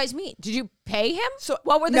often did you guys meet? Did you pay him? So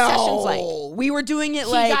what were the sessions like? We were doing it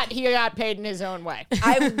He got paid in his own way.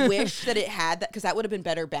 I wish that it had that because that would have been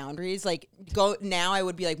better boundaries. Like now, I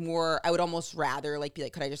would be like more. I would almost rather like be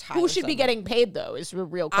like, could I just hire? Who should be someone? getting paid though? Is a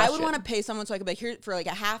real question. I would want to pay someone so I could be like here for like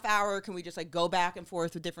a half hour. Can we just like go back and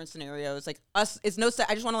forth with different scenarios? Like us, it's no.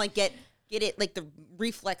 I just want to like get it like the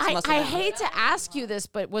reflex muscle. I memory. hate to ask you this,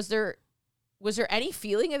 but was there any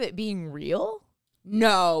feeling of it being real?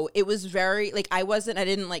 No, it was very like I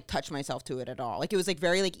didn't like touch myself to it at all. Like it was like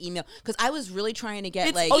very like email because I was really trying to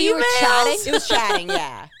get like you were chatting? It was chatting,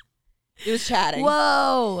 yeah. It was chatting.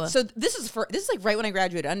 Whoa. So this is like right when I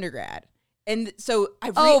graduated undergrad. And so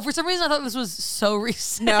for some reason I thought this was so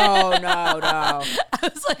recent. No. I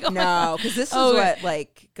was like, oh no, because this is what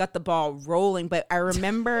like got the ball rolling. But I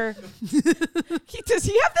remember, does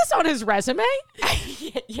he have this on his resume?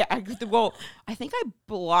 yeah. Well, I think I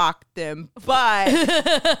blocked him, but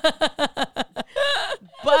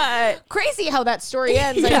Crazy how that story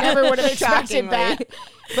ends. I never would have expected that.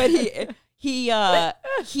 But he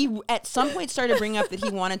at some point started bringing up that he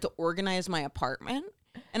wanted to organize my apartment.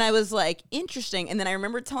 And I was like, interesting. And then I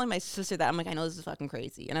remember telling my sister that. I'm like, I know this is fucking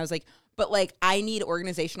crazy. And I was like, but like, I need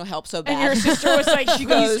organizational help so bad. And your sister was like,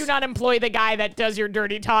 please do not employ the guy that does your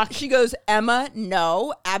dirty talk. She goes, Emma,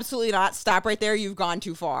 no, absolutely not. Stop right there. You've gone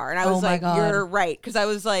too far. And I was like, you're right. Because I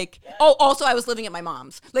was like, also I was living at my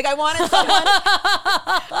mom's. Like I wanted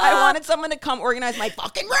someone to come organize my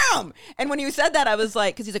fucking room. And when he said that, I was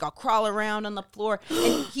like, because he's like, I'll crawl around on the floor.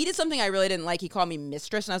 And he did something I really didn't like. He called me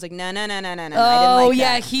mistress. And I was like, no. I didn't like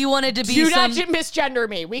that. He wanted to be Do not misgender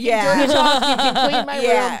me. We can dirty talk. You can clean my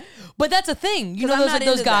room. But that's a thing. You know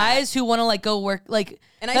those guys who want to like go work like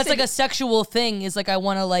that's like a sexual thing is like I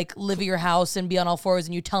want to like live at your house and be on all fours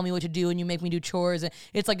and you tell me what to do and you make me do chores and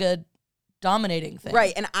it's like a dominating thing.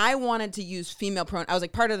 Right. And I wanted to use female pronouns. I was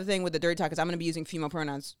like part of the thing with the dirty talk is I'm going to be using female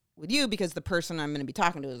pronouns with you because the person I'm going to be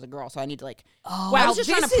talking to is a girl. So I need to like I was just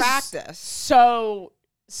trying to practice. So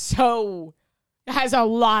has a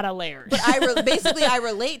lot of layers. But I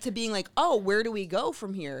relate to being like, oh, where do we go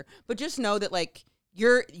from here? But just know that like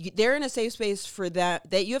they're in a safe space for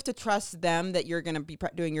that you have to trust them that you're going to be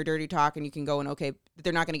doing your dirty talk and you can go and okay,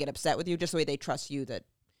 they're not going to get upset with you just the way they trust you that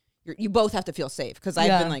you both have to feel safe. Because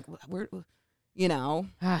I've been like, where, you know.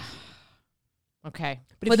 Okay.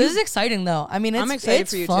 But this is exciting though. I mean, I'm excited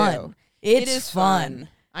for you fun. Too. It is fun.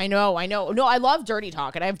 I know. No, I love dirty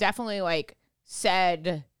talk and I've definitely like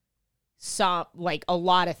said some like a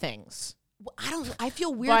lot of things. I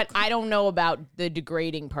feel weird. But I don't know about the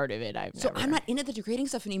degrading part of it. I'm not into the degrading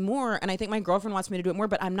stuff anymore. And I think my girlfriend wants me to do it more,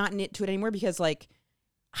 but I'm not into it anymore because like,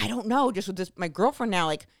 I don't know, just with this, my girlfriend now,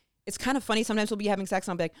 like, it's kind of funny. Sometimes we'll be having sex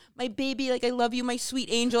and I'll be like, my baby, like, I love you, my sweet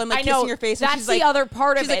angel. I'm like kissing her face. That's the other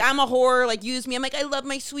part of it. She's like, I'm a whore, like, use me. I'm like, I love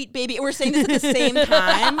my sweet baby. And we're saying this at the same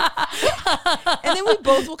time. And then we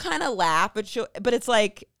both will kind of laugh, but it's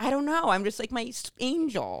like, I don't know. I'm just like my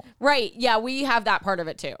angel. Right. Yeah, we have that part of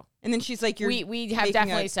it too. And then she's like, we have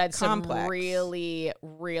definitely said complex. Some really,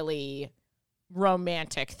 really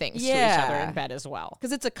romantic things to each other in bed as well.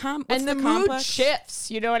 Because it's and the mood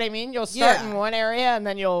shifts. You know what I mean? You'll start in one area and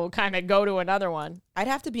then you'll kind of go to another one. I'd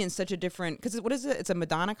have to be in such a different, because what is it? It's a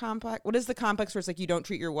Madonna complex. What is the complex where it's like you don't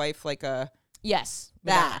treat your wife like a... Yes.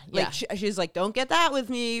 That. Madonna, like she's like, don't get that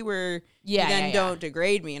with me where you then don't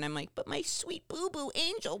degrade me. And I'm like, but my sweet boo-boo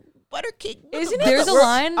angel butter cake. Isn't it? There's a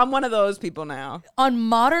line. I'm one of those people now. On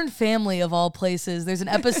Modern Family of all places, there's an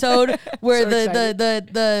episode where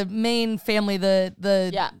the main family,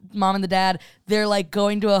 the mom and the dad, they're like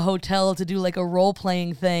going to a hotel to do like a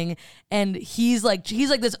role-playing thing. And he's like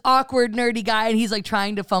this awkward, nerdy guy. And he's like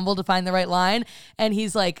trying to fumble to find the right line. And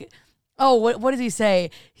he's like, oh, what does he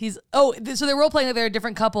say? So they're role playing that they're a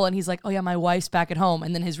different couple, and he's like, oh yeah, my wife's back at home,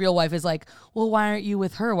 and then his real wife is like, well, why aren't you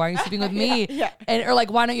with her? Why are you sleeping with me? Or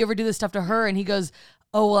like, why don't you ever do this stuff to her? And he goes,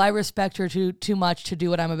 oh well, I respect her too much to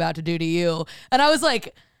do what I'm about to do to you. And I was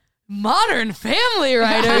like, Modern Family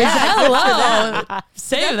writers, hello,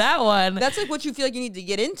 save that one. That's like what you feel like you need to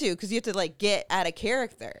get into because you have to like get out of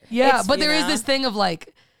character. Yeah, but there is this thing of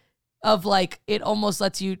like it almost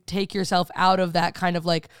lets you take yourself out of that kind of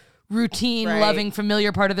like routine, loving,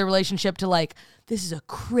 familiar part of the relationship to like, this is a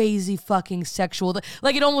crazy fucking sexual,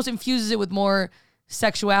 like it almost infuses it with more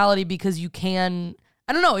sexuality because you can,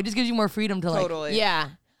 I don't know, it just gives you more freedom to like. Totally.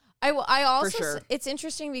 Yeah. I also, for sure. It's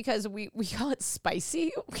interesting because we call it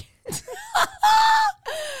spicy.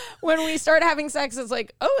 When we start having sex, it's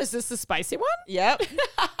like, oh, is this the spicy one? Yep.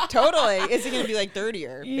 Totally. Is it going to be like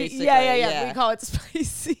dirtier, basically? Yeah. We call it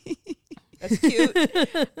spicy. That's cute.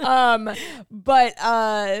 But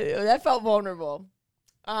that felt vulnerable.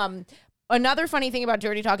 Another funny thing about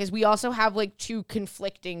dirty talk is we also have like two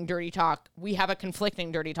conflicting dirty talk. We have a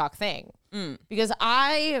conflicting dirty talk thing because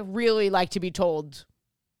I really like to be told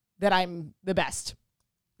that I'm the best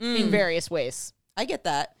in various ways. I get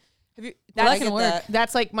that. That can work. That.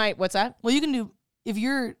 That's like what's that? Well, you can do if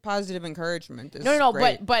you're positive encouragement. Is no,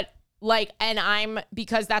 great. but like, and I'm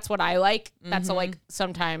because that's what I like. That's like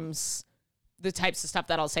sometimes the types of stuff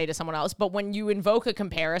that I'll say to someone else. But when you invoke a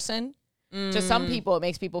comparison to some people, it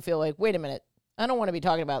makes people feel like, wait a minute, I don't want to be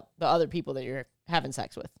talking about the other people that you're having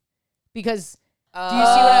sex with. Because Do you see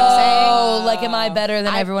what I'm saying? Oh, like, am I better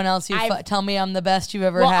than everyone else? Tell me I'm the best you've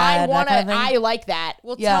ever had. I like that.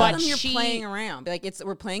 Well, tell but them you're playing around. Be like,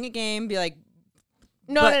 we're playing a game. Be like,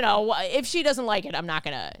 no. If she doesn't like it, I'm not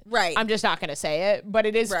gonna. Right. I'm just not gonna say it. But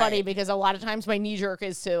it is funny because a lot of times my knee jerk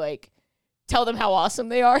is to like tell them how awesome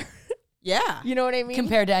they are. Yeah. You know what I mean?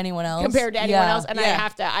 Compared to anyone else. And I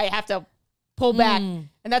have to pull back, and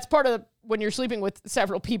that's part of when you're sleeping with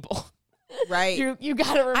several people. Right. You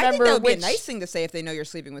got to remember. I think that would be a nice thing to say if they know you're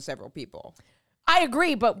sleeping with several people. I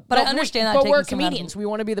agree, but I understand that. But we're comedians. We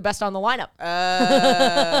want to be the best on the lineup.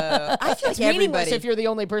 I feel it's meaningless if you're the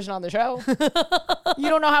only person on the show. You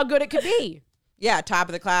don't know how good it could be. Yeah, top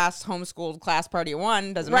of the class, homeschooled class party of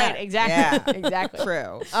one doesn't matter. Right, exactly. Yeah. Exactly.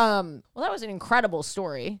 True. Well, that was an incredible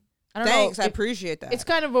story. Thanks, I appreciate that. It's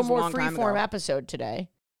kind of a more free-form episode today.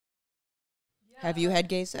 Have you had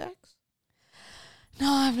gay sex? No,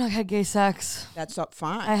 I've not had gay sex. That's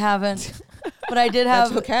fine. I haven't. But I did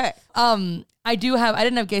have. That's okay. I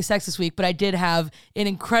didn't have gay sex this week, but I did have an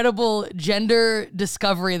incredible gender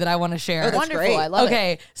discovery that I want to share. Oh, that's Wonderful. great. I love it.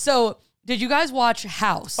 Okay, so did you guys watch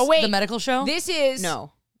House? Oh, wait. The medical show? This is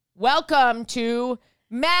No. Welcome to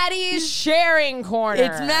Maddie's Sharing Corner.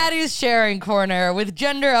 It's Maddie's Sharing Corner with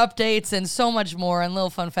gender updates and so much more and little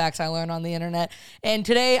fun facts I learned on the internet. And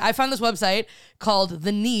today I found this website called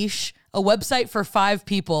The Niche, a website for 5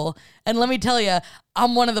 people. And let me tell you,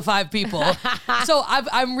 I'm one of the 5 people. So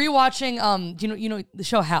I'm rewatching, you know the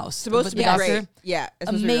show House. Supposed to be great. Yeah. It's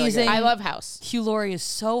supposed to be really Amazing. good. I love House. Hugh Laurie is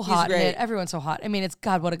so hot in great. it. Everyone's so hot. I mean, it's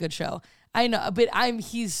God, what a good show. I know, but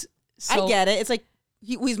he's so. I get it. It's like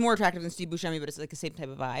he's more attractive than Steve Buscemi, but it's like the same type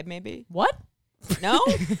of vibe, maybe. What? No?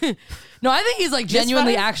 No, I think he's like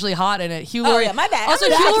genuinely better? actually hot in it. Hugh Oh, Laurie. yeah, my bad. Also,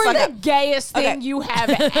 I'm Hugh sorry. Laurie. That's the gayest thing Okay. you have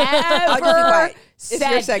I'll just be ever quiet. said. It's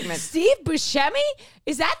your segment. Steve Buscemi?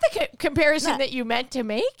 Is that the comparison that you meant to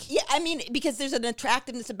make? Yeah, I mean, because there's an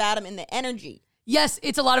attractiveness about him in the energy. Yes,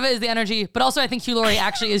 it's a lot of it is the energy, but also I think Hugh Laurie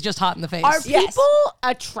actually is just hot in the face. Are Yes. people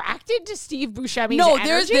attracted to Steve Buscemi's no,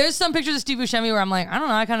 energy? there's some pictures of Steve Buscemi where I'm like, I don't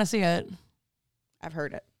know, I kind of see it. I've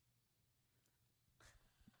heard it.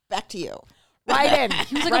 Back to you. Right in.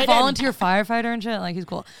 He was like a volunteer firefighter and shit. Like he's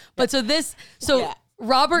cool. But Yeah.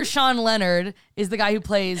 Robert Sean Leonard is the guy who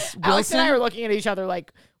plays Wilson. Alex and I are looking at each other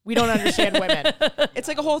like we don't understand women. It's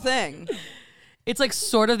like a whole thing. It's like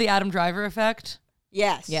sort of the Adam Driver effect.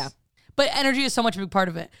 Yes. Yeah. But energy is so much a big part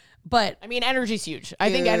of it. But I mean, energy's huge.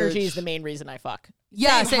 I think energy is the main reason I fuck.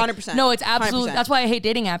 yeah, Same, 100%. No, it's absolutely. 100%. That's why I hate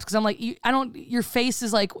dating apps because I'm like, your face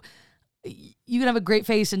is like, you can have a great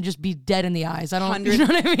face and just be dead in the eyes. I don't, 100 you know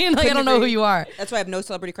what I mean? Like I don't know who agree. you are. That's why I have no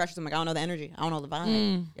celebrity crushes. I'm like, I don't know the energy. I don't know the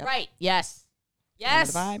vibe. Yep. Right. Yes. I don't know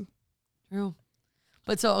Yes. the vibe. True.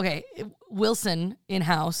 But so okay, Wilson in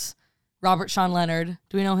House, Robert Sean Leonard.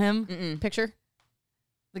 Do we know him? Picture?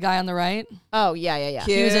 The guy on the right. Oh, yeah.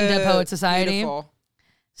 He was in Dead Poet Society. Beautiful.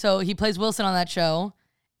 So he plays Wilson on that show.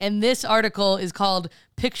 And this article is called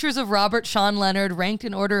Pictures of Robert Sean Leonard ranked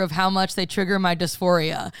in order of how much they trigger my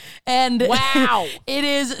dysphoria. And Wow. it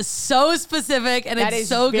is so specific and That it's is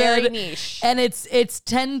so very good. niche. And it's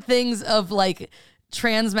 10 things of like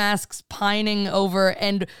trans masks pining over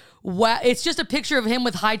and it's just a picture of him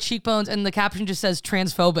with high cheekbones and the caption just says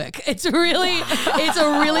transphobic. It's a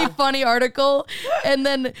really funny article. And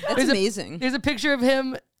then That's amazing. there's a picture of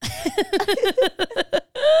him.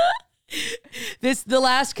 The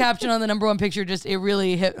last caption on the number 1 picture it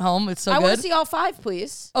really hit home. It's so I good. want to see all 5,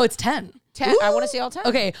 please. Oh, it's 10. 10. I want to see all 10.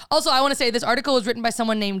 Okay. Also, I want to say this article was written by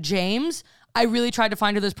someone named James. I really tried to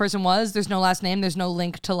find who this person was. There's no last name. There's no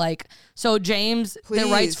link to so James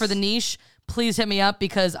that writes for The Niche, please hit me up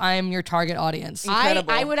because I'm your target audience.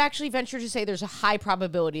 Incredible. I would actually venture to say there's a high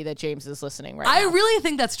probability that James is listening right I now. really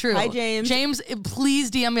think that's true. Hi, James. James,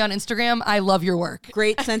 please DM me on Instagram. I love your work.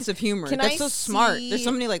 Great sense of humor. Can That's I so smart. see- There's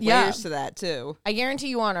so many Yeah. layers to that too. I guarantee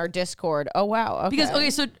you on our Discord. Oh, wow. Okay.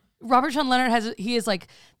 Because so Robert Sean Leonard he is like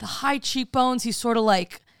the high cheekbones. He's sort of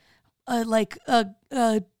like a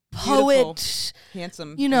poet, Beautiful.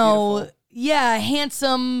 Handsome. you and know. beautiful. Yeah,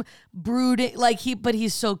 handsome, brooding, but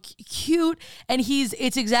he's so cute, and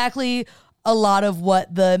it's exactly a lot of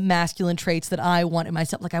what the masculine traits that I want in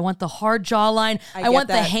myself. Like I want the hard jawline, I get want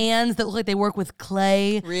the that. hands that look like they work with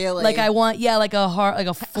clay. Really? Like I want, like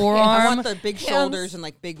a forearm. I want the big shoulders and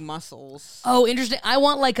like big muscles. Oh, interesting. I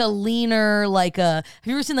want like a leaner, have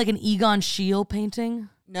you ever seen like an Egon Schiele painting?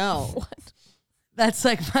 No. What? That's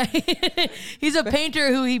like he's a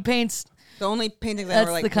painter who he paints. The only paintings I That's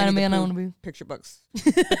were like the kind of Winnie the man I Pooh wanna be. Picture books.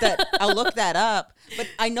 But I'll look that up. But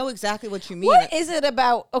I know exactly what you mean. what is it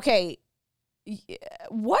about? Okay.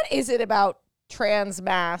 What is it about trans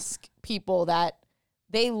mask people that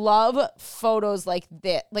they love photos like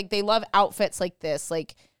this. Like they love outfits like this,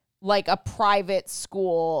 like a private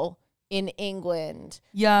school in England.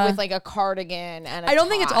 Yeah. With like a cardigan and I don't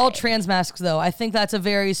think it's all tie. trans masks though. I think that's a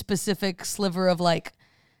very specific sliver of like,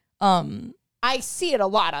 I see it a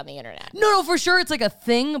lot on the internet. No, for sure it's like a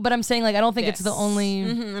thing, but I'm saying like I don't think it's the only.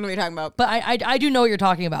 I know what you're talking about. But I do know what you're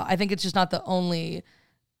talking about. I think it's just not the only.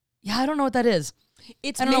 Yeah, I don't know what that is.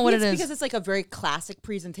 I don't know what it is because it's like a very classic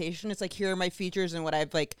presentation. It's like, here are my features and what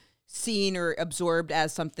I've like seen or absorbed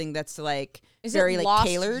as something that's like Is very it like lost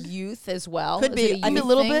tailored. youth as well? Could Is be. it I mean, a youth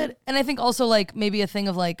little thing? bit, and I think also like maybe a thing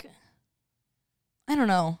of like, I don't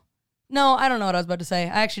know. No, I don't know what I was about to say.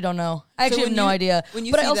 I actually don't know. I actually have no idea. When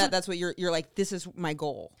you but see I also, that, that's what you're like, this is my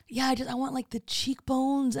goal. yeah, I want like the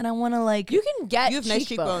cheekbones, and I want to like. You can get You have nice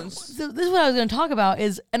cheekbones. So this is what I was going to talk about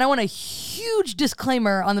is, and I want a huge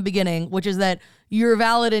disclaimer on the beginning, which is that you're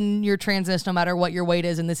valid in your transness no matter what your weight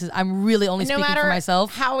is, and this is I'm really only No speaking matter for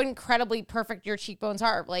myself. how incredibly perfect your cheekbones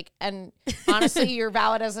are, like, and honestly, you're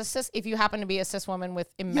valid as a cis. If you happen to be a cis woman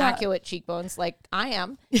with immaculate cheekbones, like I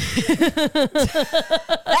am,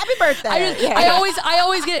 Happy birthday. I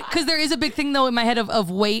always get, because there is a big thing though in my head of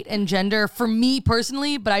weight and gender for me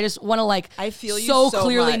personally, but I just want to like I feel you so so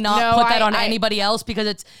clearly much. not No, put that on I- anybody else,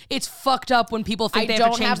 because it's fucked up when people think I they have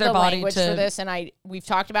don't to change have their the body language to for this, and we've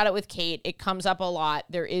talked about it with Kate. It comes up a lot.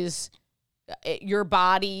 There is your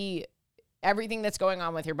body, everything that's going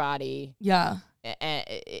on with your body. Yeah.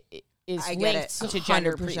 Is I get linked it. to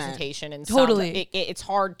gender 100%. presentation, and Totally. it's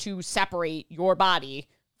hard to separate your body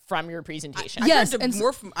from your presentation. Yes, I and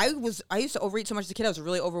I used to overeat so much as a kid. I was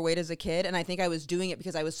really overweight as a kid, and I think I was doing it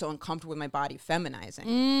because I was so uncomfortable with my body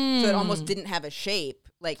feminizing. So it almost didn't have a shape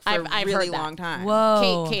like for I've a really heard that. long time.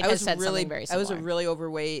 Whoa. Kate I has was said really something very I similar. was a really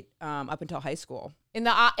overweight up until high school. In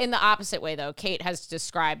the opposite way, though, Kate has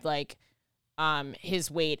described like his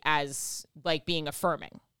weight as like being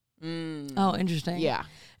affirming. Oh, interesting. Yeah.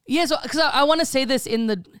 Yeah, so because I want to say this in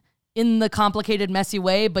the complicated, messy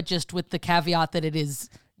way, but just with the caveat that it is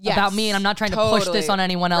Yes. about me, and I'm not trying to push this Totally. on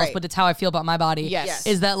anyone else, Right. but it's how I feel about my body. Yes.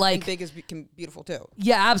 Is that And like big is beautiful too.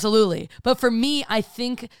 yeah, absolutely. But for me, I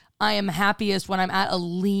think I am happiest when I'm at a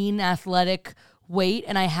lean, athletic weight,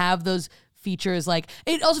 and I have those features. Like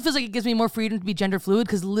it also feels like it gives me more freedom to be gender fluid,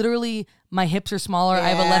 because literally my hips are smaller. I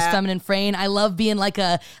have a less Yeah. feminine frame. I love being like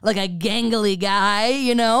a gangly guy,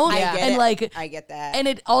 you know. I get and it. like I get that. and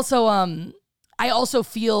it also I also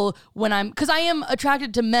feel when because I am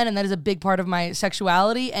attracted to men, and that is a big part of my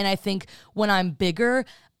sexuality. And I think when I'm bigger,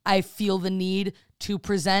 I feel the need to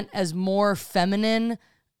present as more feminine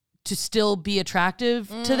to still be attractive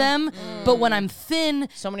to them. But when I'm thin,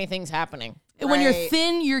 So many things happening. when you're Right.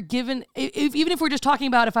 thin, you're given, even if we're just talking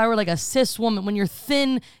about if I were like a cis woman, when you're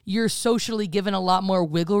thin, you're socially given a lot more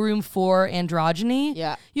wiggle room for androgyny.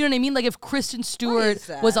 Yeah. You know what I mean? Like if Kristen Stewart is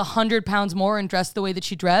that? was 100 pounds more and dressed the way that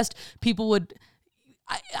she dressed, people would,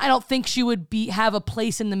 I don't think she would have a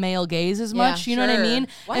place in the male gaze as much. You know what I Sure. mean?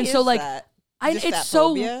 Why and is so like, that? it's Just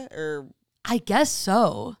so, fatphobia, or I guess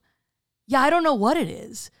so. Yeah, I don't know what it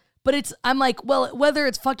is, but I'm like, well, whether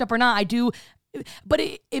it's fucked up or not, I do. But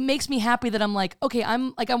it makes me happy that I'm like, okay,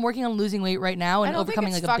 I'm working on losing weight right now and I don't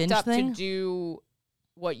overcoming think it's like a fucked binge up thing. to do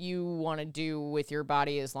what you want to do with your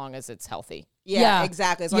body as long as it's healthy. Yeah.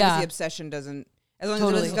 exactly. As long Yeah. as the obsession doesn't. As long as it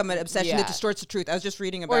Totally. doesn't become an obsession Yeah. that distorts the truth. I was just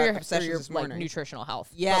reading Or about your, obsessions this like morning. nutritional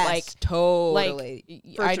health. Yes, But like totally. Like,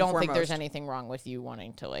 First I and don't think there's foremost. anything wrong with you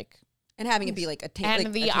wanting to like, And having it be like and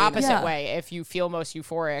like the attainable. opposite Yeah. way. If you feel most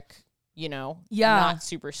euphoric, you know, Yeah. not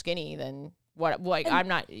super skinny, then what? Like I'm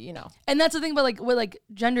not, you know. And that's the thing about like with like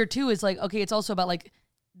gender too, is like, okay, it's also about like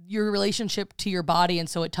your relationship to your body, and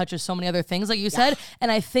so it touches so many other things like you said. And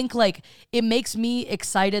I think like it makes me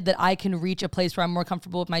excited that I can reach a place where I'm more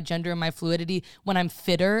comfortable with my gender and my fluidity when I'm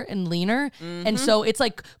fitter and leaner. And so it's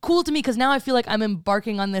like cool to me, because now I feel like I'm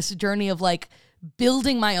embarking on this journey of like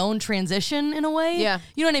building my own transition in a way. Yeah.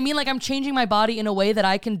 You know what I mean? Like I'm changing my body in a way that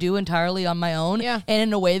I can do entirely on my own. Yeah. And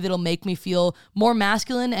in a way that'll make me feel more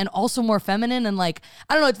masculine and also more feminine. And like,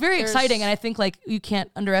 I don't know, it's very exciting. And I think like you can't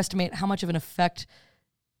underestimate how much of an effect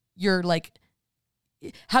your like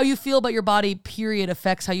how you feel about your body period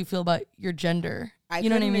affects how you feel about your gender. You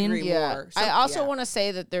know what I couldn't mean? agree Yeah. more. I also yeah. want to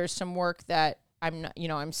say that there's some work that I'm not, you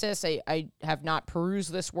know, I'm cis. I have not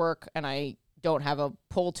perused this work, and I don't have a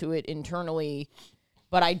pull to it internally.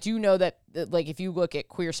 But I do know that like, if you look at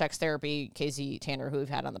queer sex therapy, Casey Tanner, who we've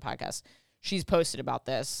had on the podcast, she's posted about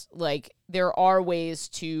this. Like, there are ways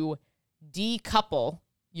to decouple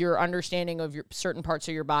your understanding of your certain parts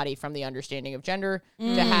of your body from the understanding of gender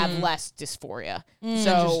to have less dysphoria. So,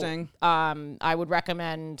 Interesting. I would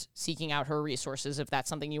recommend seeking out her resources if that's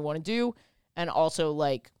something you want to do. And also,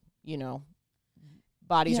 like, you know,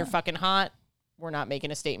 bodies Yeah. are fucking hot. We're not making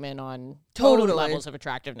a statement on Totally. levels of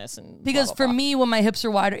attractiveness and Because blah, blah, for blah. me, when my hips are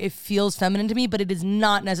wider, it feels feminine to me, but it is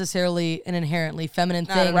not necessarily an inherently feminine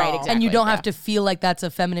Not thing. at all. Right, And you exactly, don't yeah. have to feel like that's a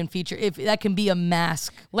feminine feature. If that can be a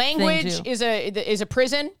mask. Language thing too. is a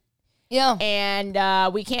prison, Yeah.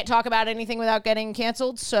 and we can't talk about anything without getting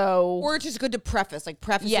canceled. So Or it's just good to preface, like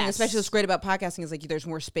prefacing, Yes. especially what's great about podcasting is like there's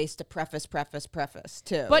more space to preface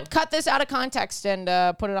too. but cut this out of context and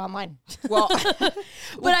put it online. well,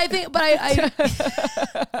 But I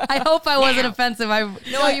hope I wasn't offensive. no,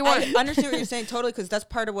 I understand what you're saying totally, because that's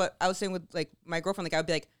part of what I was saying with like my girlfriend. Like I would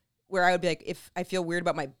be like, where I would be like, if I feel weird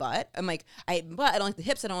about my butt, I'm like, I don't like the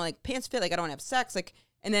hips, I don't like pants fit, like I don't want to have sex, like,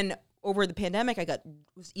 and then over the pandemic,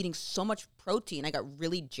 was eating so much protein, I got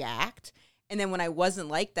really jacked. And then when I wasn't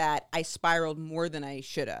like that, I spiraled more than I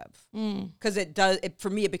should have. Because for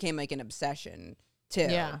me, it became like an obsession too.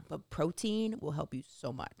 Yeah. But protein will help you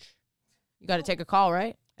so much. You got to take a call,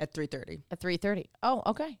 right? At 3:30. At 3:30. Oh,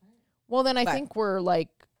 okay. Well, then I Bye. think we're like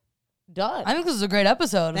done. I think this is a great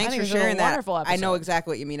episode. Thanks think for this is a sharing that. wonderful I know episode.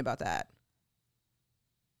 exactly what you mean about that.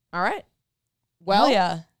 All right. Well, Well,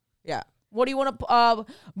 yeah. Yeah. what do you want to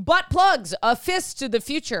butt plugs? A fist to the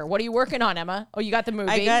future. What are you working on, Emma? Oh, you got the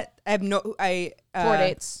movie. Tour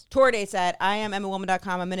dates. Tour dates at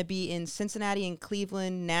IamEmmaWillmann.com. I'm going to be in Cincinnati and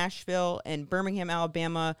Cleveland, Nashville, and Birmingham,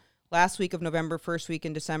 Alabama last week of November, first week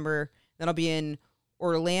in December. Then I'll be in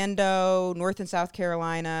Orlando, North and South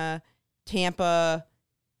Carolina, Tampa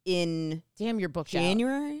in Damn, you're booked out.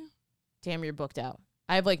 January. Damn, you're booked out.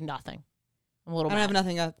 I have like nothing. I'm a little I don't have mad.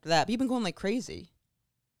 nothing after that. But you've been going like crazy.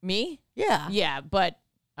 Me? Yeah. Yeah, but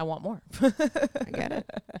I want more. I get it.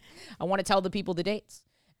 I want to tell the people the dates.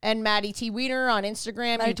 And Maddie T. Wiener on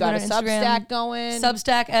Instagram. Maddie You've got a T. Wiener on Instagram. Substack going.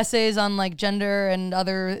 Substack essays on like gender and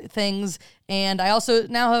other things. And I also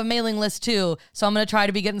now have a mailing list too. So I'm going to try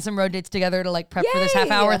to be getting some road dates together to like prep for this Yay!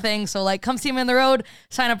 half-hour thing. So like come see me on the road,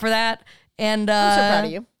 sign up for that. And I'm so proud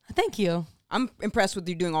of you. Thank you. I'm impressed with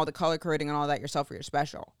you doing all the color coding and all that yourself for your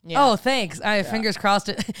special. Yeah. Oh, thanks. Fingers crossed.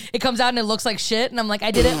 It comes out and it looks like shit. And I'm like,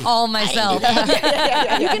 I did it all myself.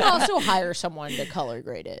 You can also hire someone to color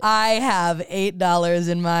grade it. I have $8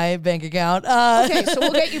 in my bank account. Okay, so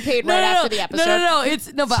we'll get you paid right after the episode.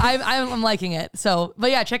 But I'm liking it. So,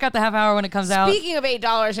 but yeah, check out the half hour when it comes out. Speaking of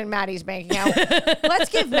 $8 in Maddie's bank account, let's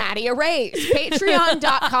give Maddie a raise.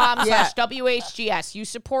 Patreon.com/WHGS. You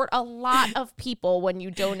support a lot of people when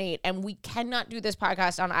you donate, and we cannot do this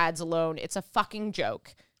podcast on ads alone. It's a fucking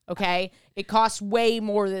joke. Okay? It costs way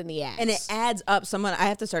more than the ads. And it adds up. I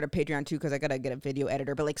have to start a Patreon too because I got to get a video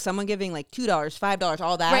editor. But like someone giving like $2, $5,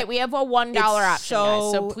 all that. Right, we have a $1 option, guys.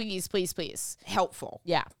 So so please, please, please. helpful.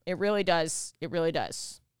 Yeah, it really does. It really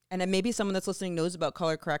does. And then maybe someone that's listening knows about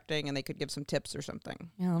color correcting and they could give some tips or something.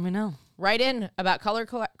 Yeah, let me know. Write in about color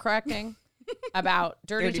correcting, about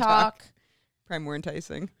dirty Dirty talk. talk. Probably more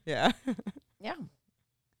enticing. Yeah. Yeah.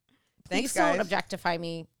 Thanks, Please don't guys. objectify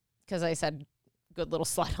me because I said good little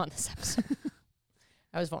slut on this episode.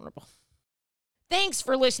 I was vulnerable. Thanks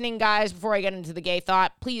for listening, guys. Before I get into the gay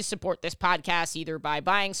thought, please support this podcast either by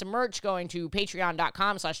buying some merch, going to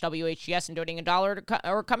patreon.com/WHGS and donating $1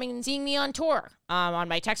 or coming and seeing me on tour on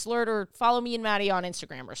my text alert, or follow me and Maddie on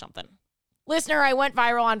Instagram or something. Listener, I went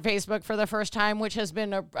viral on Facebook for the first time, which has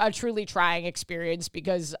been a truly trying experience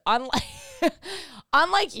because unlike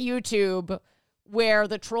YouTube, where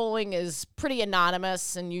the trolling is pretty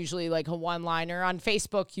anonymous and usually like a one-liner, on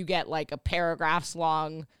Facebook you get like a paragraphs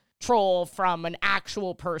long troll from an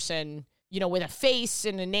actual person, with a face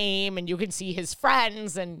and a name, and you can see his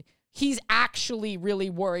friends, and he's actually really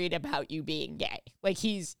worried about you being gay. Like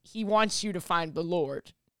he wants you to find the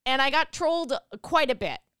Lord. And I got trolled quite a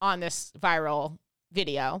bit on this viral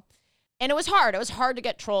video. And it was hard. It was hard to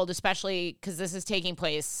get trolled, especially because this is taking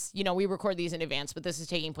place, we record these in advance, but this is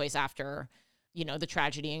taking place after, the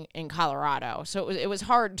tragedy in Colorado. So it was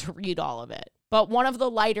hard to read all of it. But one of the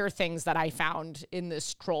lighter things that I found in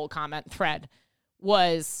this troll comment thread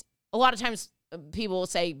was a lot of times people will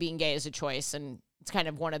say being gay is a choice, and it's kind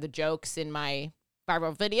of one of the jokes in my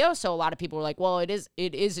viral video. So a lot of people were like, well, it is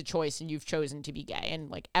a choice and you've chosen to be gay. And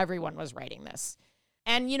like everyone was writing this.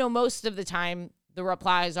 And, most of the time the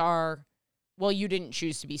replies are, well, you didn't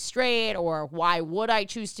choose to be straight, or why would I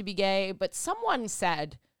choose to be gay? But someone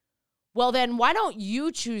said, well, then why don't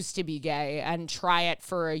you choose to be gay and try it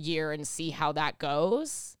for a year and see how that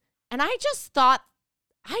goes? And I just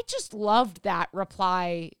loved that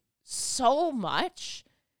reply so much.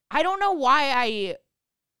 I don't know why I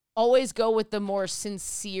always go with the more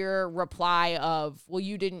sincere reply of, well,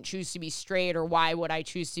 you didn't choose to be straight, or why would I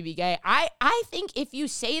choose to be gay? I think if you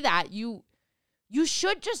say that, you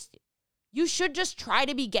should just try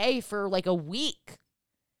to be gay for like a week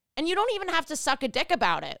And you don't even have to suck a dick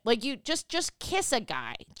about it. Like, you just kiss a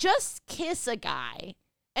guy. Just kiss a guy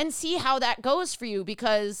and see how that goes for you,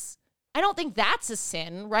 because I don't think that's a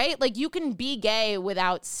sin, right? Like, you can be gay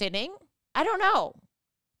without sinning. I don't know.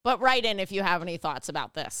 But write in if you have any thoughts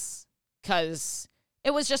about this, because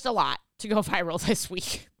it was just a lot to go viral this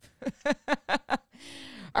week.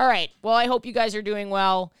 All right. Well, I hope you guys are doing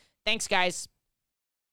well. Thanks, guys.